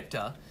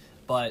Invicta,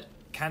 but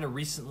kind of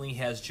recently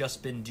has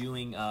just been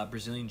doing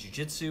Brazilian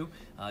Jiu-Jitsu,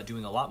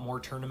 doing a lot more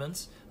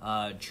tournaments,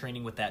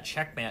 training with that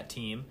Checkmat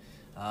team.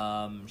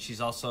 She's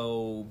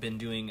also been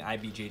doing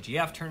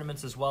IBJJF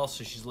tournaments as well,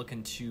 so she's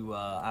looking to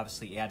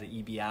obviously add an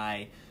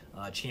EBI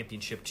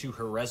championship to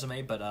her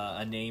resume, but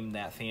a name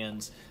that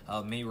fans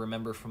may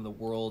remember from the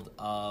world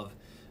of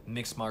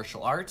mixed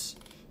martial arts.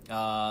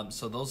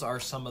 So those are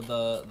some of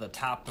the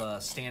top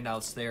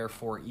standouts there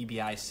for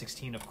EBI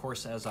 16. Of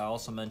course, as I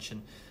also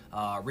mentioned,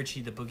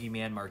 Richie the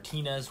Boogeyman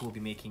Martinez will be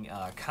making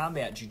a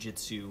combat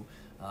jiu-jitsu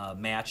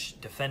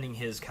match, defending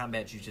his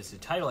combat jiu-jitsu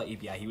title at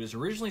EBI. He was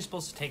originally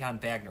supposed to take on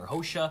Wagner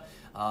Hosha,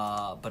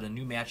 but a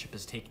new matchup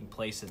is taking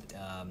place.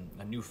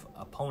 A new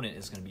opponent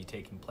is going to be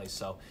taking place.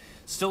 So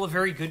still a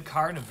very good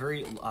card, and I'm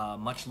very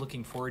much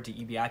looking forward to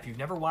EBI. If you've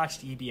never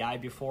watched EBI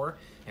before,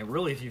 and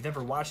really if you've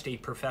never watched a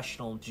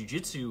professional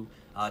jiu-jitsu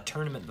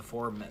tournament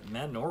before,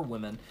 men or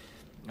women,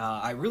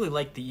 I really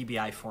like the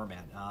EBI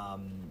format.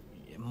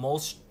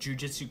 Most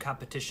jiu-jitsu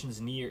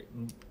competitions, near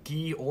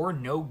gi or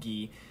no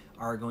gi,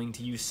 are going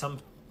to use some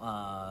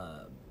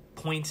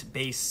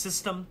point-based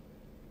system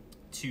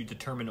to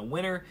determine a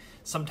winner.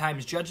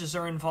 Sometimes judges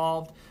are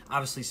involved.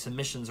 Obviously,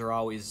 submissions are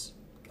always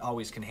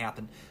can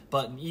happen.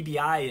 But in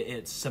EBI,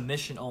 it's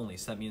submission only.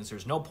 So that means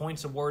there's no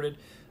points awarded.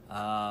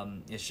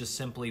 It's just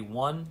simply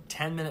one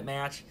 10-minute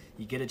match.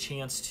 You get a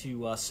chance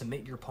to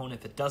submit your opponent.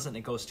 If it doesn't,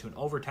 it goes to an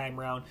overtime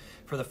round.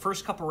 For the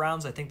first couple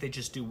rounds, I think they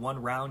just do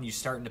one round. You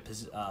start in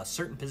a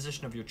certain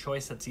position of your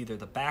choice. That's either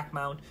the back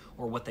mount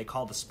or what they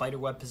call the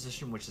spiderweb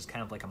position, which is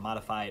kind of like a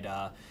modified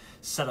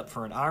setup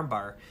for an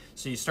armbar.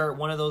 So you start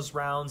one of those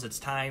rounds. It's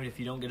timed. If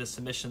you don't get a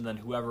submission, then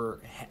whoever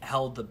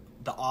held the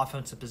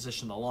offensive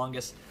position the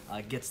longest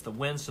gets the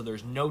win. So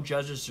there's no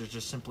judges. There's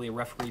just simply a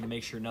referee to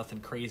make sure nothing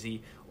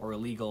crazy or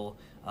illegal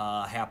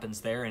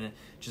happens there. And it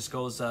just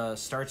goes,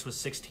 starts with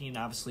 16.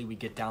 Obviously, we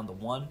get down to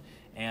 1.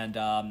 And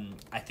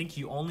I think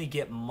you only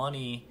get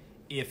money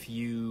if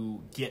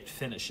you get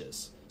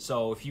finishes.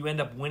 So if you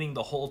end up winning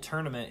the whole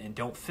tournament and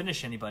don't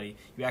finish anybody,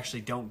 you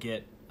actually don't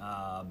get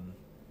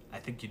I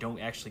think you don't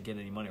actually get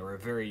any money, or a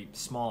very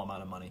small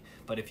amount of money.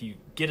 But if you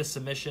get a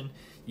submission,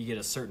 you get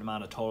a certain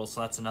amount of total.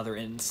 So that's another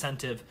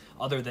incentive,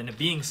 other than it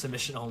being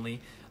submission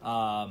only,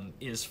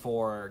 is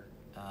for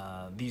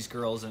these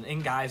girls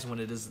and guys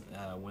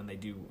when they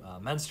do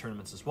men's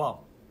tournaments as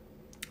well,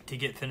 to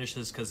get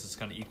finishes, because it's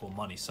going to equal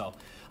money. So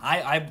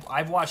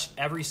I've watched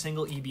every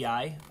single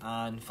EBI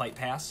on Fight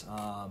Pass,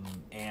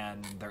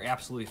 and they're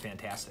absolutely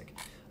fantastic.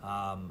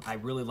 I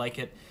really like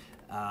it.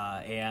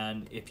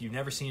 And if you've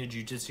never seen a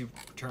jiu-jitsu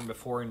tournament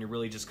before and you're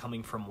really just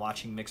coming from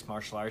watching mixed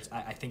martial arts,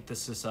 I think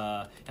this is,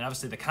 and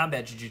obviously the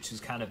combat jiu-jitsu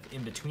is kind of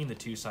in between the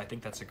two, so I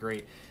think that's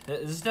this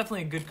is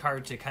definitely a good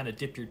card to kind of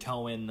dip your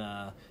toe in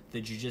the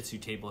jiu-jitsu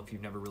table if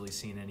you've never really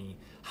seen any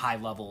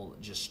high-level,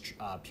 just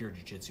pure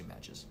jiu-jitsu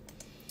matches.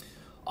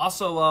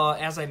 Also,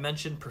 as I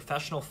mentioned,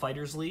 Professional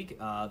Fighters League,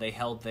 they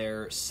held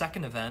their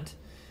second event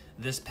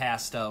this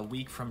past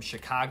week from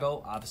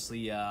Chicago.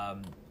 Obviously,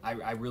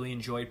 I really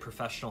enjoyed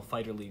Professional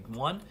Fighter League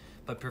 1,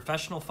 but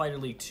Professional Fighter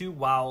League 2,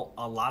 while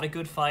a lot of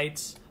good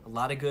fights, a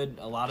lot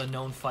of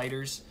known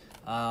fighters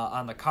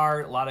on the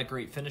card, a lot of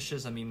great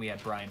finishes. I mean, we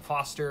had Brian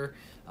Foster,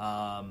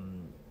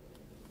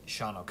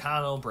 Sean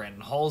O'Connell,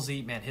 Brandon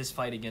Halsey. Man, his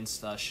fight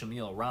against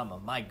Shamil Rama,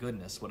 my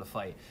goodness, what a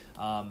fight.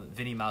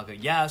 Vinny Malga,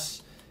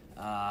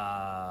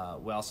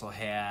 we also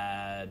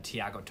had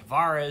Thiago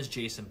Tavares,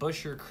 Jason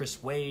Busher,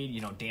 Chris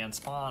Wade, Dan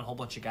Spawn, a whole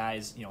bunch of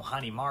guys,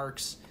 Hani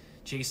Marks,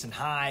 Jason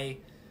High,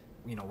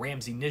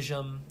 Ramsey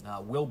Nijam,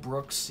 Will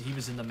Brooks. He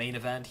was in the main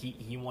event.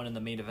 He won in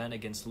the main event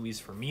against Luis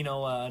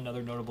Firmino,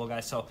 another notable guy.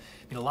 So,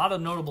 a lot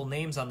of notable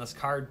names on this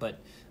card, but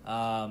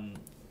a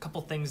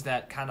couple things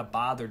that kind of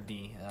bothered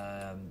me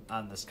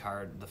on this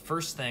card. The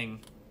first thing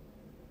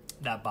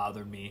that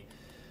bothered me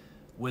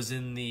was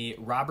in the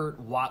Robert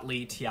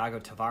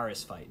Watley-Thiago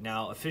Tavares fight.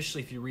 Now,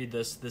 officially, if you read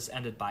this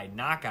ended by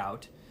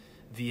knockout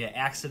via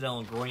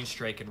accidental groin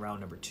strike in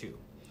round number 2.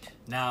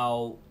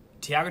 Now,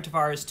 Thiago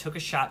Tavares took a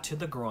shot to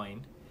the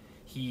groin.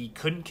 He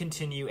couldn't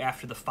continue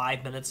after the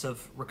 5 minutes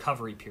of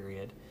recovery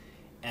period.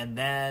 And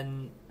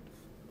then,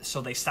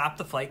 so they stopped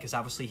the fight because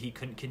obviously he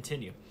couldn't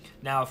continue.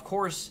 Now, of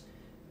course,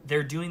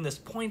 they're doing this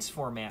points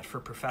format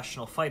for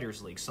Professional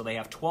Fighters League. So they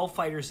have 12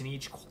 fighters in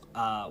each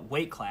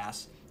weight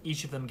class.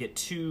 Each of them get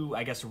 2,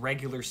 I guess,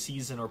 regular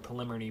season or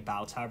preliminary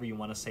bouts, however you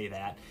want to say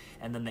that.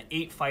 And then the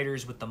 8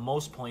 fighters with the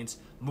most points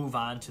move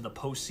on to the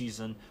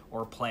postseason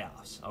or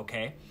playoffs,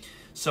 okay?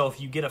 So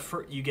if you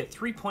get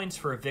 3 points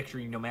for a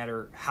victory no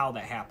matter how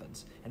that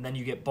happens. And then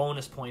you get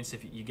bonus points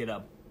if you get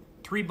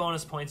 3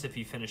 bonus points if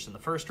you finish in the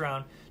first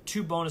round,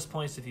 2 bonus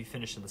points if you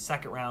finish in the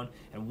second round,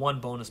 and 1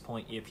 bonus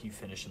point if you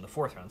finish in the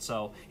fourth round.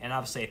 So, and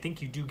obviously I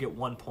think you do get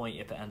 1 point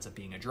if it ends up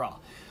being a draw.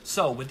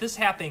 So with this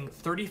happening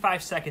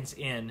 35 seconds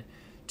in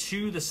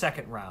to the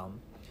second round,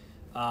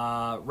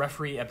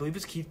 referee, I believe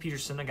it's Keith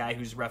Peterson, a guy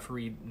who's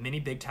refereed many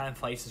big-time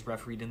fights, is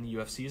refereed in the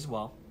UFC as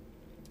well.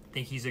 I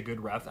think he's a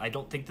good ref. I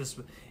don't think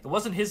it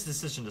wasn't his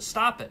decision to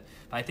stop it,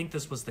 but I think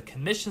this was the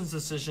commission's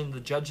decision, the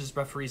judges,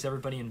 referees,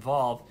 everybody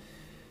involved,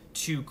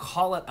 to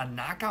call it a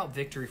knockout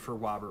victory for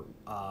Robert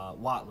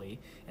Watley.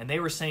 And they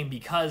were saying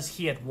because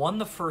he had won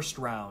the first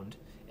round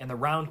and the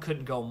round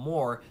couldn't go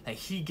more, that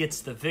he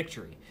gets the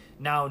victory.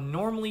 Now,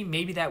 normally,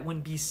 maybe that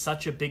wouldn't be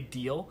such a big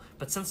deal,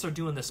 but since they're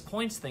doing this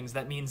points things,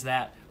 that means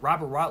that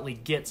Robert Watley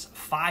gets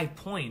 5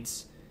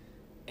 points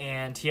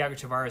and Thiago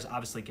Tavares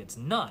obviously gets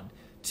none.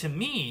 To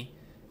me,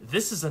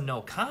 this is a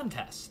no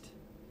contest.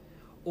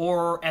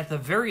 Or at the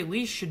very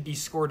least should be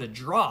scored a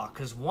draw,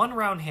 because 1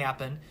 round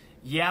happened.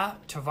 Yeah,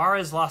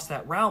 Tavares lost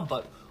that round,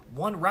 but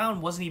 1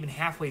 round wasn't even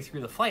halfway through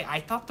the fight.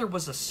 I thought there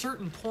was a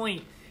certain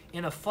point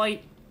in a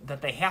fight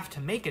that they have to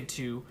make it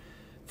to,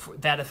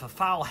 that if a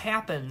foul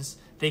happens,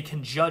 they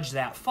can judge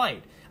that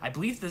fight.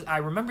 I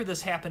remember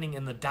this happening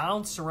in the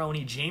Donald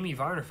Cerrone Jamie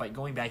Varner fight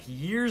going back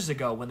years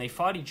ago when they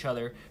fought each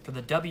other for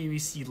the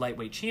WEC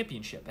Lightweight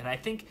Championship. And I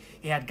think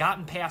it had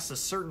gotten past a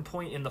certain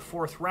point in the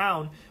 4th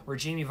round where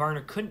Jamie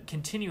Varner couldn't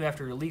continue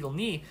after a illegal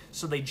knee,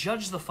 so they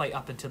judged the fight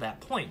up until that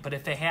point. But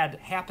if it had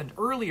happened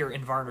earlier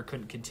and Varner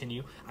couldn't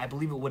continue, I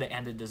believe it would have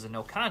ended as a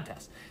no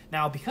contest.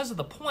 Now, because of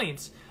the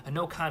points, a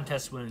no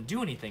contest wouldn't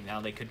do anything. Now,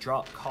 they could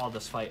call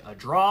this fight a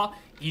draw,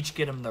 each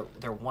get them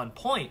their 1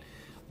 point.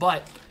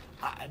 But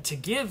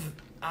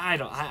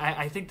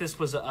I think this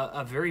was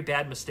a very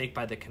bad mistake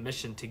by the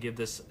commission to give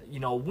this,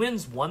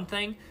 wins one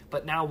thing,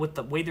 but now with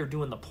the way they're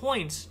doing the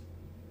points,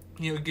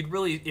 you could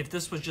really, if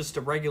this was just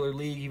a regular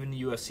league, even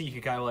the UFC, you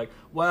could kind of like,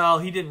 well,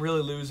 he didn't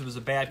really lose, it was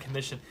a bad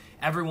commission.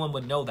 Everyone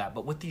would know that.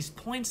 But with these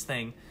points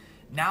thing,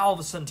 now all of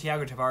a sudden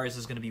Thiago Tavares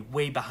is going to be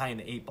way behind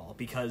the 8 ball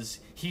because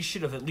he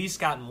should have at least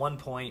gotten 1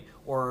 point,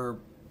 or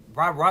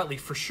Rob Watley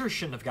for sure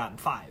shouldn't have gotten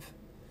 5.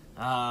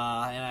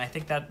 And I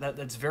think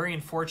that's very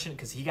unfortunate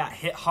because he got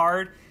hit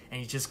hard and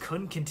he just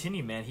couldn't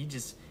continue, man.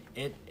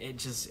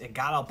 It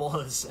got up all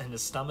in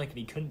his stomach and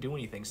he couldn't do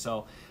anything.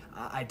 So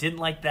I didn't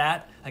like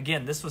that.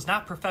 Again, this was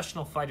not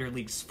Professional Fighter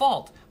League's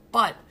fault,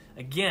 but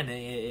again,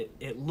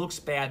 it looks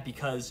bad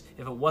because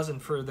if it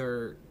wasn't for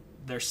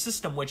their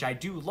system, which I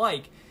do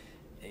like,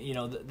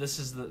 this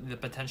is the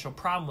potential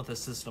problem with a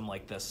system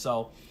like this.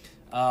 So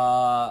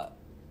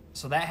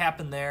So that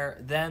happened there.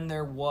 Then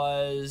there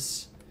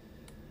was,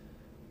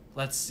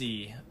 let's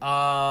see.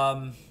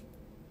 Now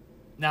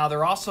there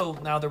was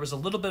a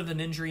little bit of an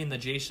injury in the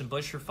Jason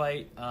Butcher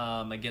fight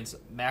against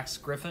Max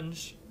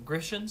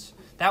Grishins.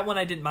 That one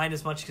I didn't mind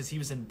as much because he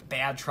was in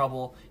bad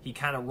trouble. He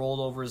kind of rolled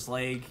over his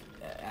leg.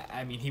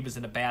 I mean, he was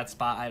in a bad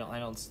spot. I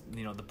don't,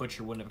 the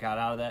Butcher wouldn't have got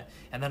out of that.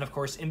 And then, of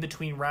course, in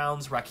between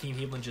rounds, Rakeem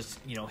Heeblen just,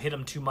 hit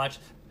him too much.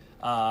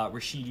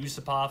 Rashid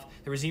Yusupov.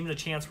 There was even a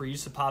chance where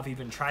Yusupov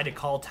even tried to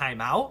call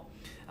timeout,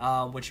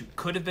 which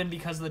could have been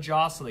because of the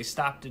jaw, so they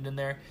stopped it in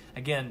there.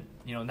 Again,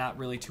 not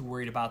really too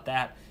worried about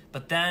that.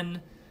 But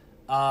then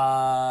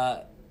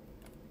they're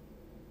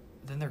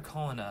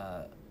calling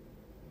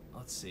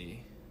let's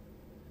see.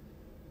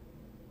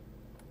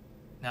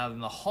 Now, in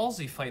the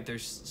Halsey fight, they're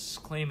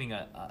claiming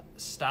a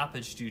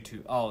stoppage due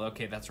to... Oh,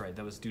 okay, that's right.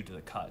 That was due to the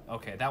cut.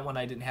 Okay, that one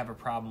I didn't have a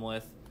problem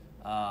with.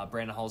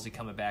 Brandon Halsey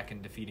coming back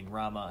and defeating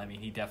Rama. I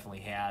mean, he definitely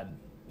had,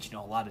 a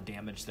lot of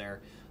damage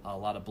there, a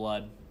lot of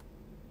blood.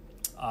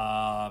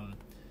 Boy,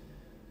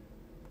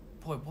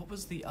 what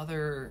was the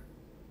other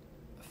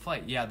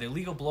fight? Yeah, the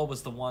illegal blow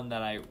was the one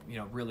that I,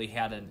 really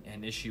had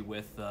an issue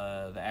with,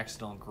 the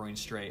accidental groin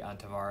straight on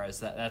Tavares.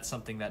 That's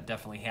something that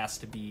definitely has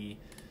to be...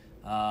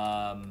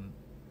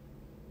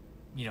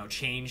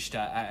 changed,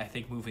 I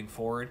think, moving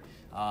forward.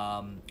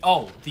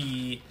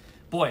 This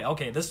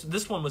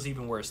one was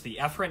even worse. The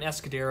Efren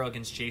Escudero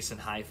against Jason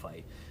High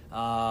fight.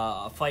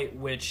 A fight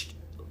which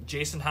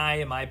Jason High,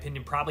 in my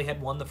opinion, probably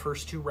had won the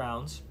first 2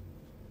 rounds.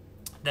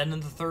 Then in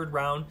the 3rd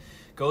round,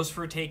 goes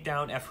for a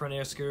takedown. Efren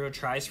Escudero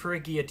tries for a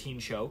guillotine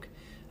choke.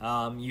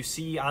 You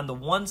see on the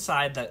one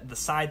side, the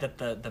side that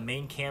the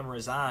main camera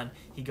is on,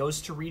 he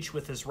goes to reach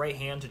with his right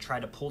hand to try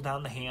to pull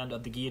down the hand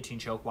of the guillotine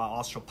choke while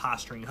also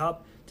posturing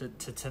up to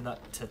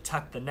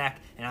tuck the neck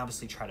and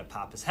obviously try to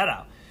pop his head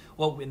out.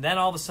 Well, and then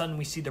all of a sudden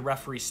we see the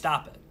referee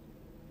stop it.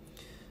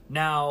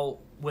 Now,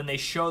 when they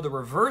show the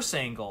reverse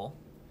angle,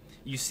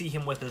 you see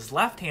him with his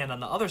left hand on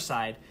the other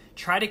side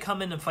try to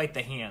come in and fight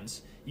the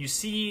hands. You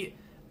see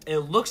it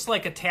looks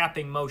like a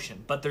tapping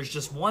motion, but there's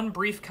just one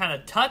brief kind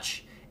of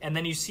touch, and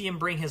then you see him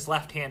bring his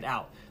left hand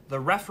out. The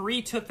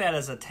referee took that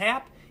as a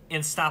tap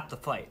and stopped the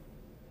fight.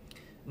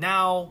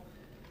 Now,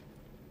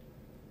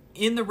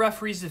 in the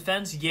referee's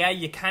defense, yeah,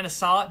 you kind of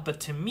saw it, but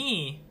to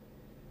me,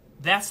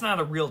 that's not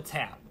a real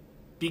tap.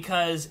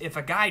 Because if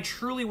a guy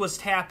truly was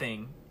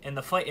tapping in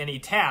the fight and he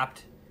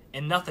tapped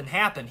and nothing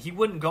happened, he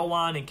wouldn't go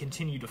on and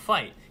continue to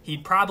fight. He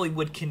probably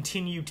would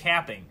continue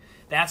tapping.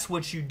 That's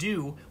what you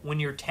do when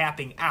you're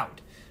tapping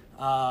out.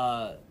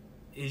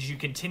 Is you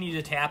continue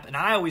to tap, and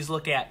I always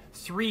look at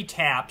 3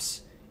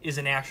 taps is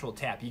an actual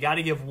tap. You got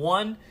to give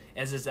 1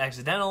 as is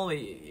accidental.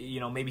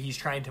 Maybe he's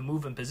trying to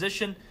move in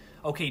position.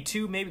 Okay,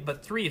 2 maybe,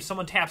 but 3. If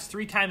someone taps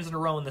 3 times in a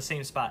row in the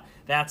same spot,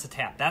 that's a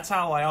tap. That's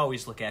how I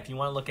always look at it. If you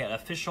want to look at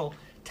official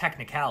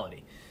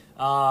technicality.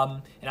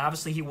 And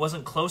obviously he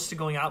wasn't close to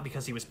going out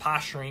because he was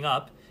posturing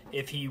up.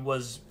 If he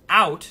was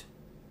out,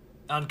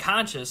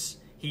 unconscious,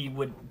 he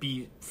would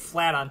be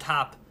flat on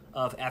top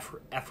of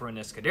Efren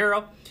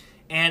Escudero.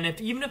 And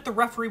even if the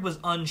referee was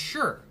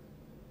unsure,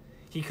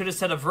 he could have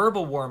said a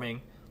verbal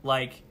warning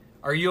like,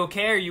 "Are you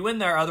okay? Are you in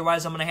there?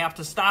 Otherwise, I'm going to have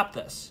to stop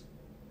this."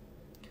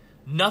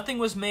 Nothing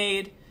was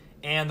made,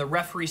 and the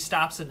referee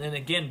stops it. And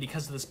again,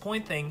 because of this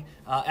point thing,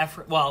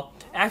 Efren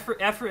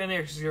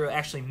Escudero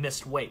actually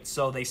missed weight.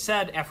 So they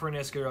said Efren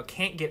Escudero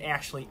can't get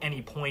actually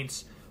any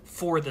points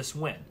for this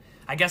win.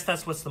 I guess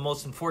that's what's the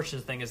most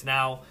unfortunate thing is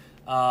now,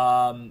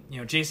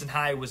 Jason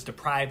High was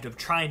deprived of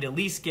trying to at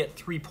least get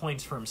 3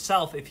 points for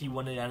himself if he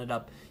wouldn't have ended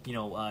up,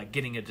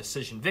 getting a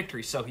decision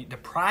victory. So he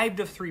deprived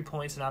of 3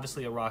 points and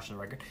obviously a Russian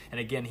record. And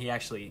again, he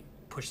actually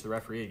pushed the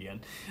referee again.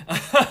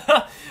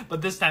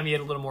 But this time he had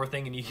a little more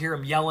thing, and you hear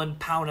him yelling,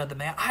 pounding at the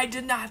man, "I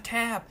did not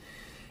tap."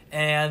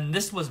 And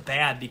this was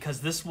bad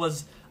because this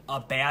was a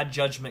bad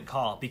judgment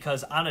call.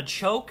 Because on a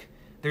choke,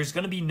 there's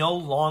going to be no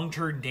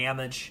long-term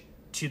damage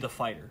to the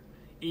fighter.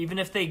 Even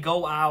if they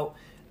go out,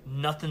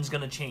 nothing's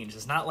going to change.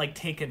 It's not like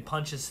taking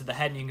punches to the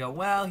head and you can go,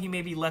 well, he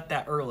maybe let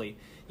that early.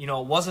 It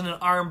wasn't an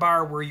arm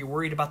bar where you're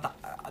worried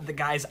about the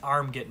guy's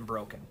arm getting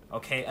broken.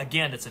 Okay,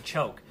 again, it's a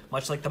choke.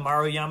 Much like the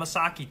Mario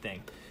Yamasaki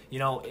thing.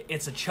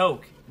 It's a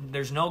choke.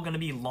 There's no going to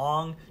be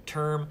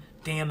long-term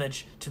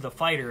damage to the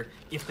fighter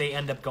if they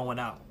end up going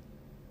out.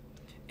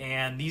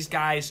 And these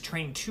guys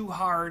train too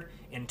hard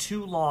and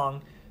too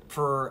long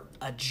for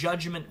a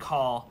judgment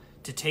call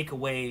to take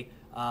away,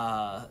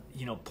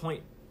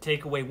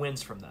 take away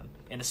wins from them.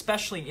 And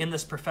especially in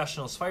this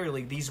professional fighter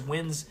league, these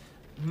wins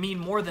mean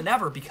more than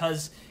ever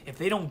because if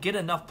they don't get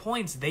enough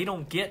points, they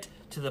don't get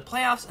to the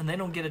playoffs and they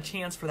don't get a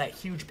chance for that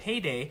huge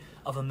payday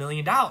of $1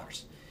 million.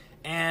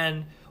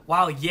 And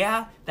while,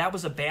 yeah, that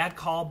was a bad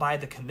call by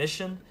the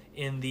commission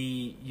in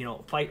the,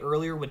 fight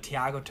earlier with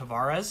Thiago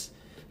Tavares,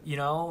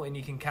 and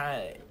you can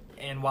kind of,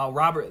 And while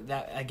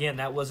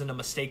that wasn't a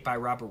mistake by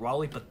Robert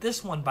Wally, but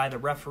this one by the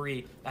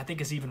referee, I think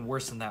is even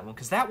worse than that one.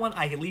 Because that one,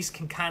 I at least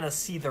can kind of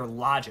see their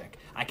logic.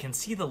 I can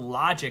see the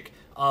logic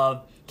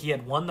of he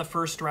had won the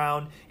first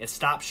round, it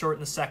stopped short in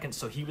the second,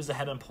 so he was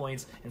ahead on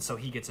points, and so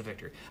he gets a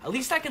victory. At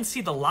least I can see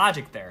the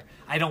logic there.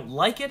 I don't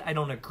like it, I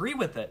don't agree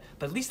with it,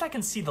 but at least I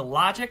can see the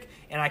logic,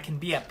 and I can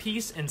be at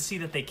peace and see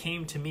that they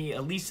came to me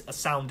at least a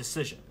sound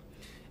decision.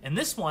 In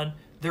this one,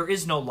 there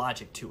is no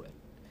logic to it.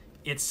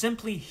 It's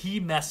simply he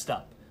messed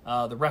up,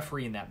 the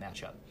referee in that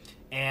matchup,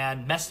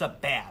 and messed up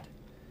bad.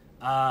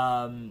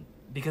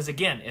 Because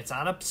again, it's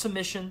on a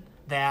submission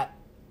that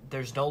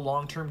there's no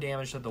long-term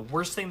damage. So the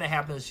worst thing that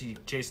happens is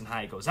Jason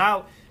High goes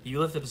out, you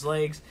lift up his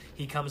legs,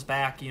 he comes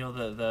back,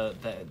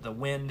 the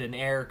wind and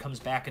air comes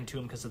back into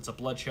him because it's a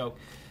blood choke.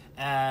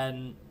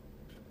 And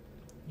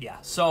yeah,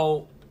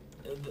 so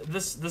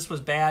this was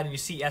bad, and you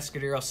see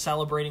Escudero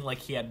celebrating like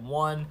he had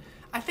won.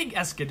 I think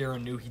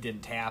Escudero knew he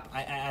didn't tap.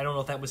 I don't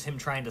know if that was him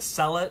trying to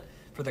sell it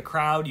for the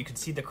crowd. You can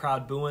see the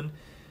crowd booing.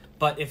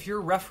 But if you're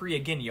a referee,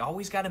 again, you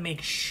always got to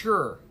make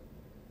sure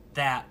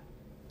that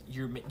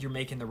you're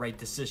making the right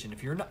decision.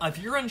 If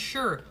you're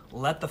unsure,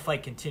 let the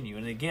fight continue.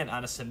 And again,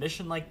 on a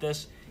submission like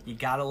this, you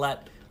got to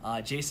let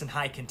Jason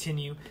High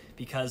continue,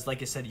 because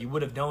like I said, you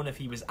would have known if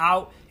he was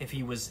out, if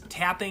he was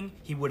tapping,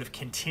 he would have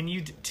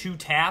continued to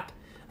tap.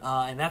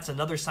 And that's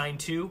another sign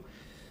too.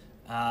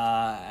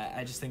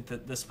 I just think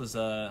that this was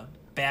a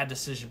bad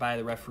decision by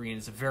the referee, and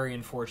it's very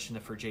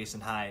unfortunate for Jason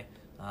High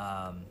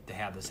to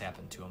have this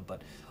happen to him.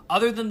 But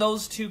other than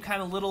those two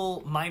kind of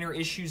little minor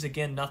issues,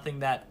 again, nothing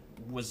that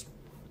was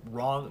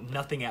wrong,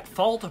 nothing at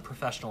fault of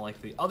professional like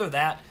the other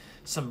that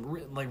some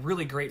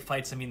really great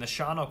fights. I mean, the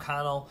Sean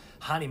O'Connell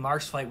Hani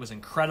Marks fight was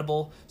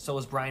incredible. So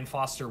was Brian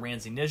Foster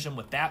Ramsey Nijam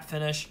with that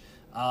finish.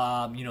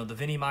 The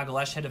Vinny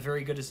Magalesh had a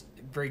very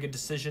good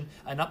decision,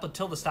 and up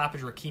until the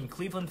stoppage, Rakeem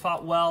Cleveland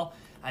fought well.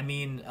 I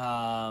mean,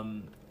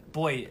 Natan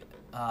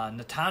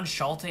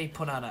Schulte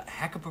put on a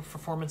heck of a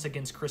performance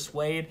against Chris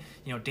Wade.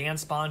 Dan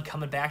Spahn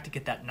coming back to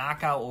get that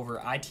knockout over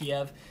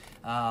Itiev.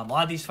 A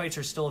lot of these fights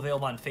are still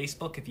available on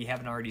Facebook if you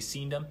haven't already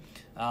seen them.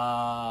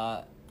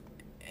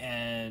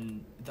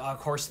 And of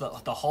course,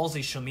 the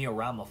Halsey Shamil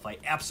Rama fight,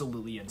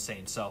 absolutely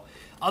insane. So,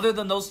 other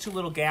than those two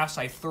little gaffes,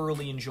 I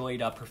thoroughly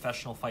enjoyed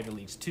Professional Fighter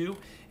Leagues 2.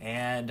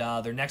 And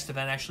their next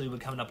event actually will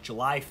be coming up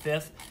July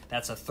 5th.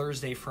 That's a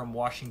Thursday from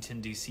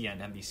Washington, D.C. on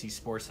NBC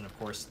Sports, and of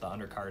course, the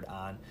undercard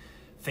on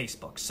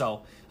Facebook.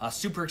 So,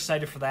 super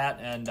excited for that.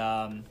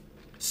 And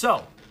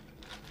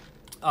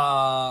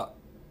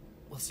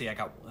let's see, I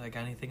got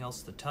anything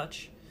else to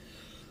touch?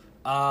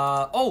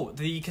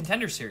 The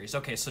Contender Series.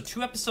 Okay, so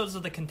 2 episodes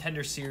of the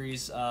Contender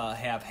Series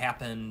have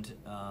happened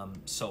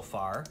so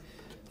far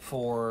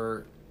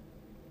for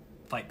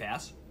Fight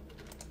Pass.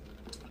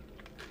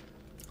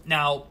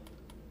 Now,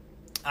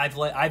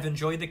 I've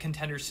enjoyed the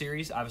Contender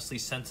Series, obviously,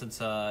 since its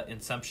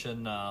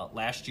inception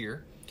last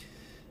year.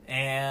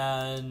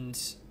 And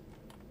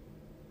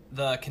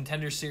the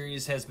Contender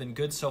Series has been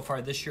good so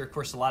far this year. Of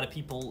course, a lot of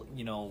people,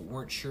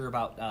 weren't sure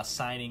about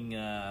signing,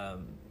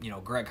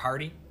 Greg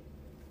Hardy,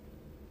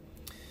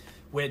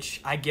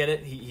 which I get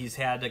it. He's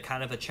had a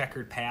kind of a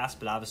checkered past,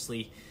 but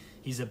obviously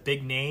he's a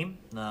big name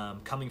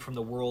coming from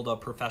the world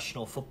of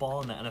professional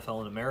football and the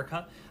NFL in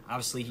America.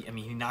 Obviously,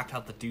 he knocked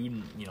out the dude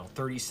in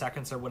 30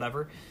 seconds or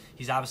whatever.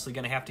 He's obviously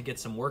going to have to get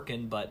some work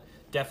in, but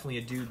definitely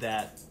a dude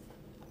that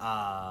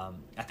I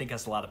think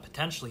has a lot of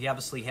potential. He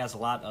obviously has a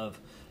lot of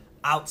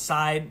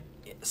outside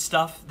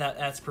stuff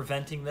that's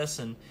preventing this,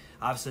 and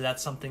obviously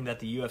that's something that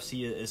the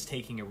UFC is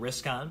taking a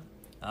risk on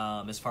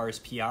as far as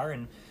PR.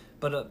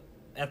 But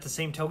at the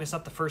same token, it's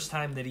not the first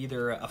time that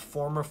either a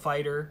former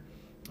fighter,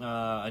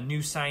 a new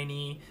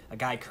signee, a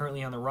guy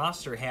currently on the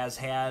roster has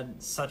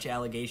had such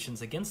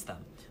allegations against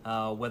them,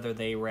 whether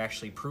they were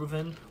actually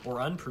proven or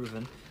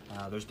unproven.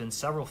 There's been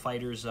several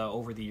fighters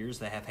over the years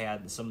that have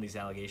had some of these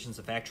allegations.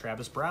 In fact,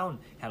 Travis Brown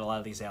had a lot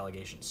of these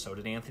allegations. So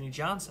did Anthony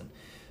Johnson.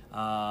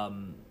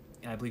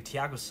 And I believe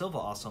Thiago Silva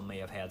also may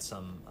have had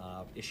some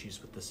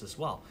issues with this as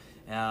well.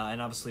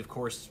 And obviously, of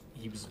course,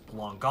 he was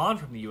long gone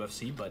from the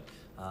UFC, but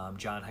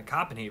John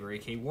Koppenhaver,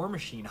 a.k.a. War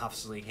Machine,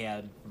 obviously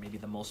had maybe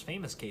the most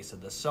famous case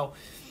of this. So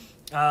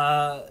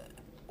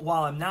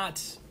while I'm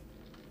not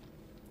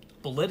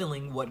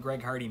belittling what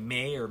Greg Hardy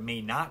may or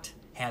may not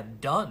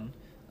have done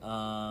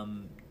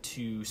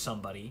to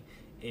somebody,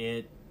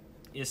 it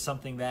is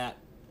something that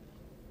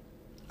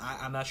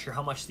I'm not sure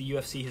how much the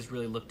UFC has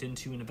really looked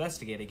into and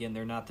investigate. Again,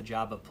 they're not the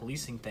job of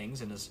policing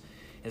things, and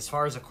as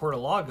far as a court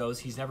of law goes,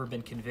 he's never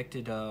been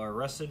convicted or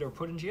arrested or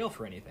put in jail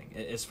for anything,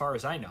 as far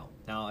as I know.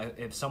 Now,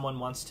 if someone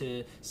wants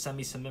to send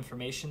me some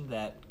information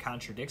that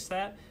contradicts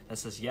that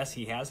says, yes,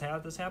 he has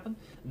had this happen,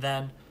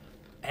 then,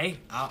 hey,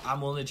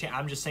 I'm willing to change.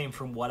 I'm just saying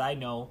from what I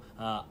know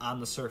on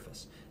the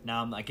surface.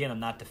 Now, I'm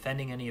not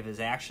defending any of his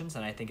actions,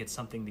 and I think it's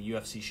something the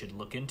UFC should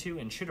look into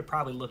and should have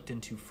probably looked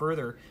into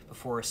further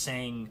before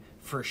saying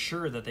for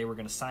sure that they were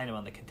going to sign him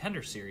on the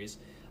Contender Series.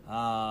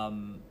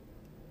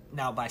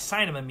 Now, by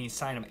sign him, I mean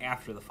sign him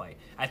after the fight.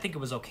 I think it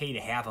was okay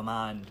to have him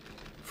on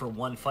for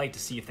one fight to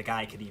see if the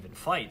guy could even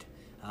fight.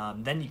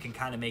 then you can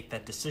kind of make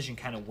that decision,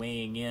 kind of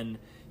weighing in,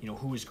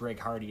 who is Greg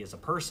Hardy as a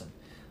person.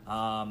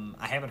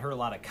 I haven't heard a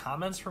lot of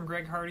comments from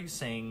Greg Hardy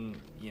saying,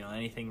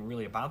 anything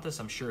really about this.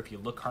 I'm sure if you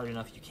look hard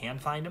enough, you can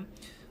find him.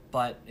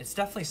 But it's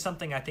definitely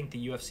something I think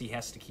the UFC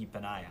has to keep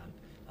an eye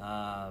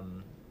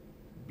on.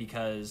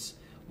 Because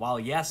while,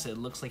 yes, it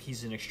looks like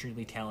he's an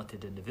extremely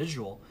talented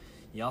individual,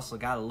 you also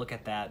got to look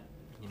at that,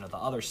 the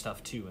other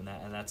stuff too. And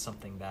that's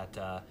something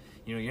that,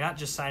 you're not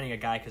just signing a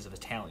guy because of his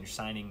talent. You're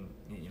signing,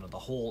 the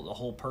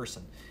whole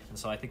person. And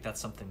so I think that's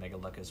something they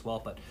could look at as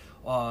well. But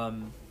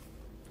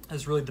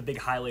is really the big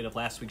highlight of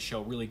last week's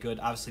show. Really good.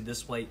 Obviously,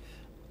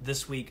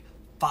 this week,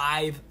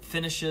 5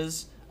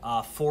 finishes.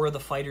 4 of the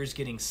fighters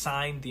getting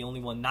signed. The only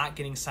one not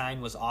getting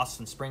signed was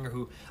Austin Springer,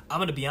 who, I'm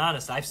going to be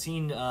honest, I've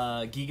seen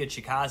Giga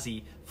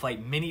Chikadze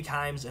fight many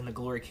times in the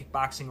Glory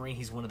Kickboxing ring.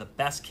 He's one of the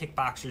best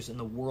kickboxers in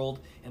the world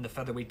in the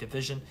featherweight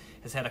division.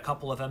 Has had a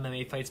couple of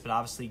MMA fights, but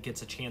obviously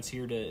gets a chance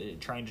here to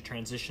trying to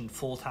transition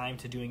full-time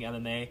to doing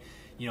MMA.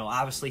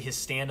 Obviously his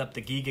stand-up,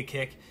 the Giga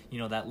kick,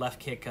 that left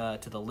kick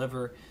to the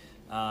liver.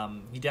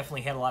 He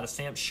definitely had a lot of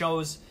stand-up.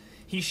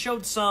 He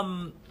showed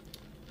some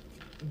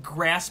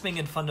grasping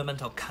and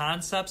fundamental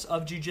concepts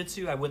of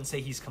jiu-jitsu. I wouldn't say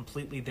he's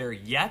completely there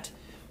yet,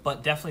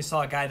 but definitely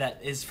saw a guy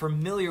that is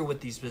familiar with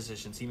these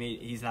positions.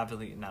 He's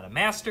obviously not a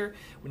master,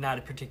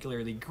 not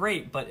particularly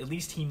great, but at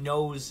least he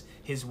knows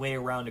his way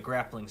around a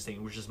grappling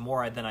sting, which is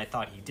more than I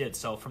thought he did.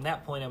 So from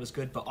that point, I was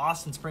good. But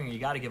Austin Springer, you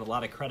got to give a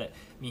lot of credit.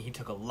 I mean, he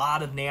took a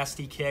lot of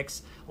nasty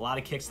kicks, a lot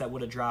of kicks that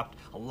would have dropped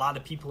a lot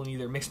of people in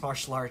either mixed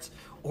martial arts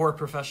or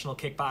professional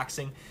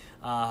kickboxing.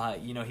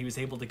 He was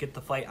able to get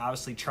the fight,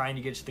 obviously trying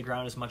to get to the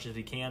ground as much as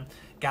he can.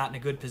 Got in a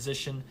good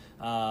position,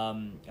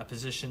 a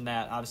position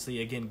that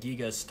obviously, again,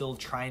 Giga is still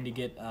trying to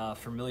get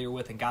familiar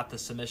with, and got the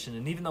submission.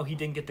 And even though he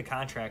didn't get the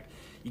contract,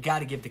 you got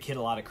to give the kid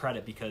a lot of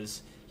credit,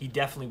 because he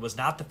definitely was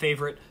not the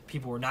favorite.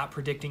 People were not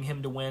predicting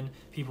him to win.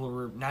 People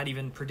were not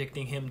even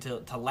predicting him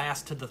to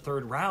last to the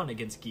 3rd round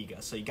against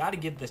Giga. So you got to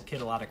give this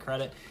kid a lot of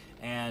credit.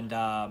 And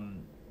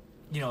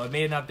it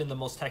may have not been the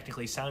most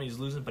technically sound. He was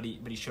losing, but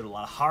he showed a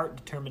lot of heart,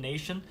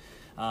 determination,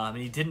 and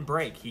he didn't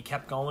break. He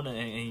kept going, and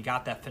he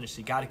got that finish. So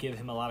you got to give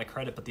him a lot of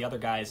credit. But the other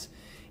guys,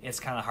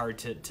 it's kind of hard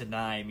to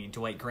deny. I mean,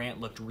 Dwight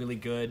Grant looked really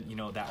good.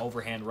 That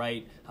overhand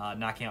right,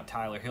 knocking out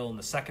Tyler Hill in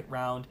the 2nd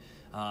round,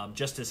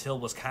 just as Hill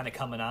was kind of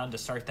coming on to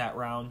start that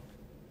round.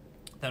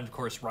 Then, of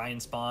course, Ryan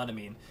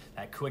Spawn,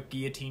 that quick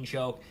guillotine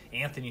choke.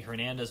 Anthony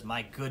Hernandez,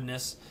 my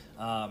goodness,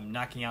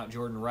 knocking out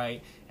Jordan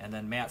Wright. And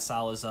then Matt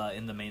Sala's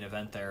in the main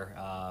event there,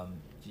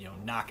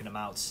 knocking him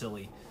out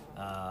silly.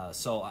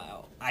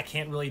 So I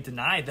can't really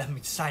deny them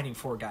signing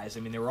 4 guys.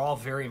 They were all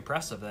very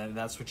impressive, and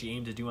that's what you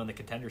aim to do on the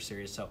Contender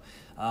Series. So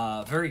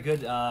very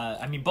good.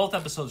 Both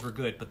episodes were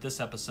good, but this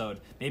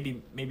episode,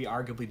 maybe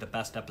arguably the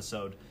best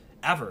episode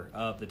ever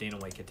of the Dana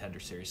White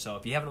Contender Series. So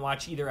if you haven't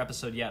watched either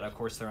episode yet, of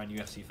course, they're on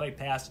UFC Fight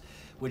Pass,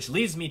 which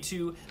leads me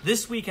to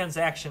this weekend's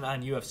action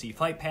on UFC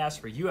Fight Pass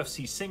for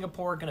UFC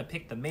Singapore. Going to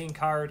pick the main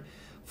card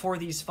for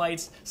these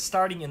fights,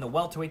 starting in the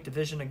welterweight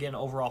division. Again,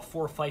 overall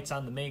 4 fights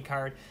on the main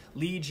card.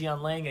 Li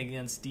Jianlang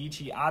against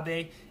Daichi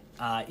Abe.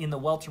 In the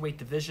welterweight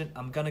division,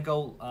 I'm going to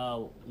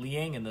go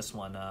Liang in this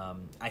one.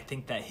 I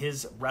think that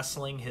his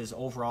wrestling, his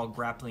overall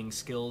grappling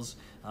skills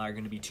are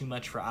going to be too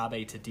much for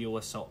Abe to deal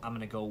with, so I'm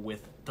going to go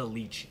with the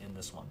Leech in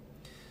this one.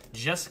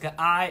 Jessica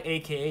Ai,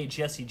 a.k.a.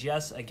 Jessie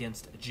Jess,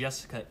 against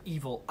Jessica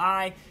Evil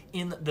Eye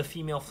in the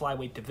female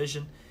flyweight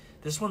division.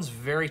 This one's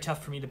very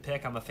tough for me to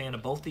pick. I'm a fan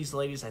of both these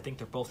ladies. I think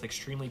they're both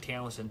extremely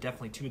talented and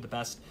definitely 2 of the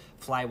best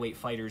flyweight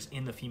fighters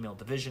in the female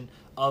division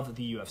of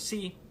the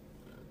UFC.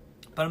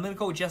 But I'm going to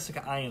go with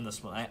Jessica Ai in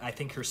this one. I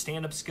think her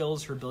stand-up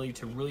skills, her ability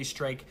to really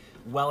strike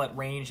well at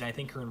range, and I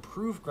think her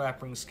improved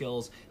grappling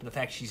skills, and the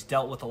fact she's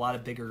dealt with a lot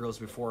of bigger girls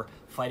before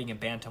fighting in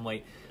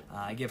bantamweight,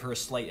 I give her a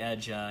slight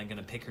edge. I'm going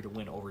to pick her to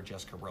win over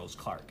Jessica Rose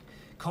Clark.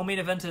 Co-main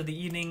event of the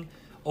evening,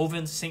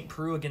 Ovince St.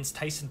 Preux against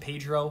Tyson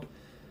Pedro.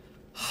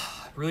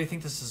 I really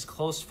think this is a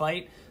close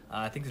fight.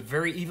 I think it's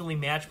very evenly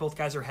matched. Both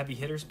guys are heavy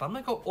hitters, but I'm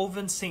going to go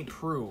Ovince St.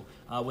 Preux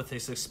with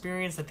his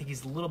experience. I think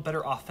he's a little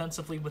better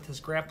offensively with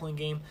his grappling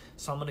game,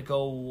 so I'm going to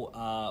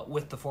go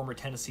with the former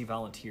Tennessee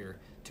Volunteer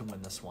to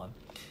win this one.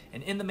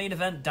 And in the main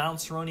event, Donald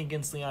Cerrone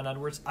against Leon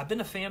Edwards. I've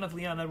been a fan of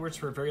Leon Edwards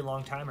for a very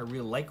long time. I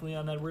really like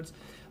Leon Edwards,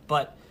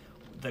 but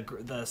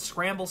the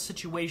scramble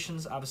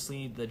situations,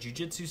 obviously the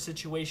jiu-jitsu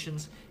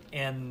situations,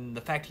 and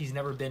the fact he's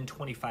never been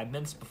 25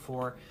 minutes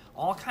before,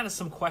 all kind of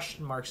some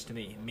question marks to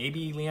me.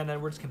 Maybe Leon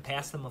Edwards can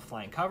pass them with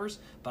flying covers,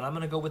 but I'm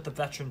going to go with the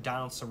veteran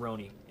Donald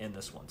Cerrone in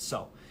this one.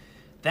 So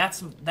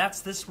that's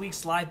this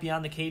week's Live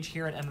Beyond the Cage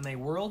here at MMA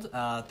World.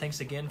 Thanks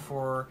again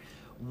for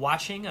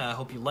watching. I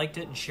hope you liked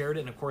it and shared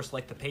it, and of course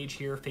like the page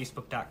here,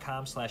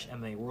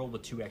 facebook.com/MMA World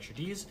with 2 extra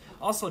Ds.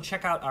 Also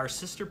check out our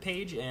sister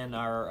page and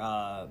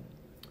our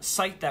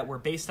site that we're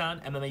based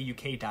on,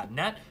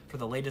 MMAUK.net, for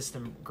the latest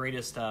and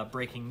greatest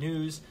breaking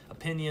news,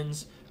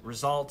 opinions,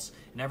 results,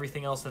 and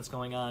everything else that's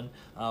going on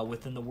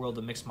within the world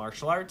of mixed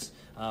martial arts,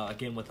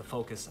 again with a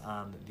focus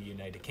on the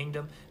United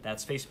Kingdom.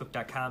 That's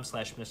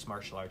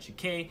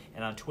facebook.com/mixedmartialartsuk,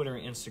 and on Twitter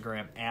and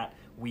Instagram at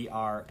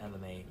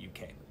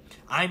WeAreMMAUK.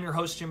 I'm your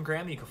host, Jim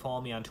Graham. You can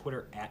follow me on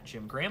Twitter at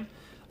Jim Graham.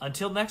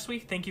 Until next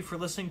week, thank you for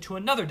listening to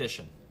another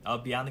edition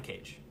of Beyond the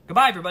Cage.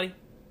 Goodbye, everybody.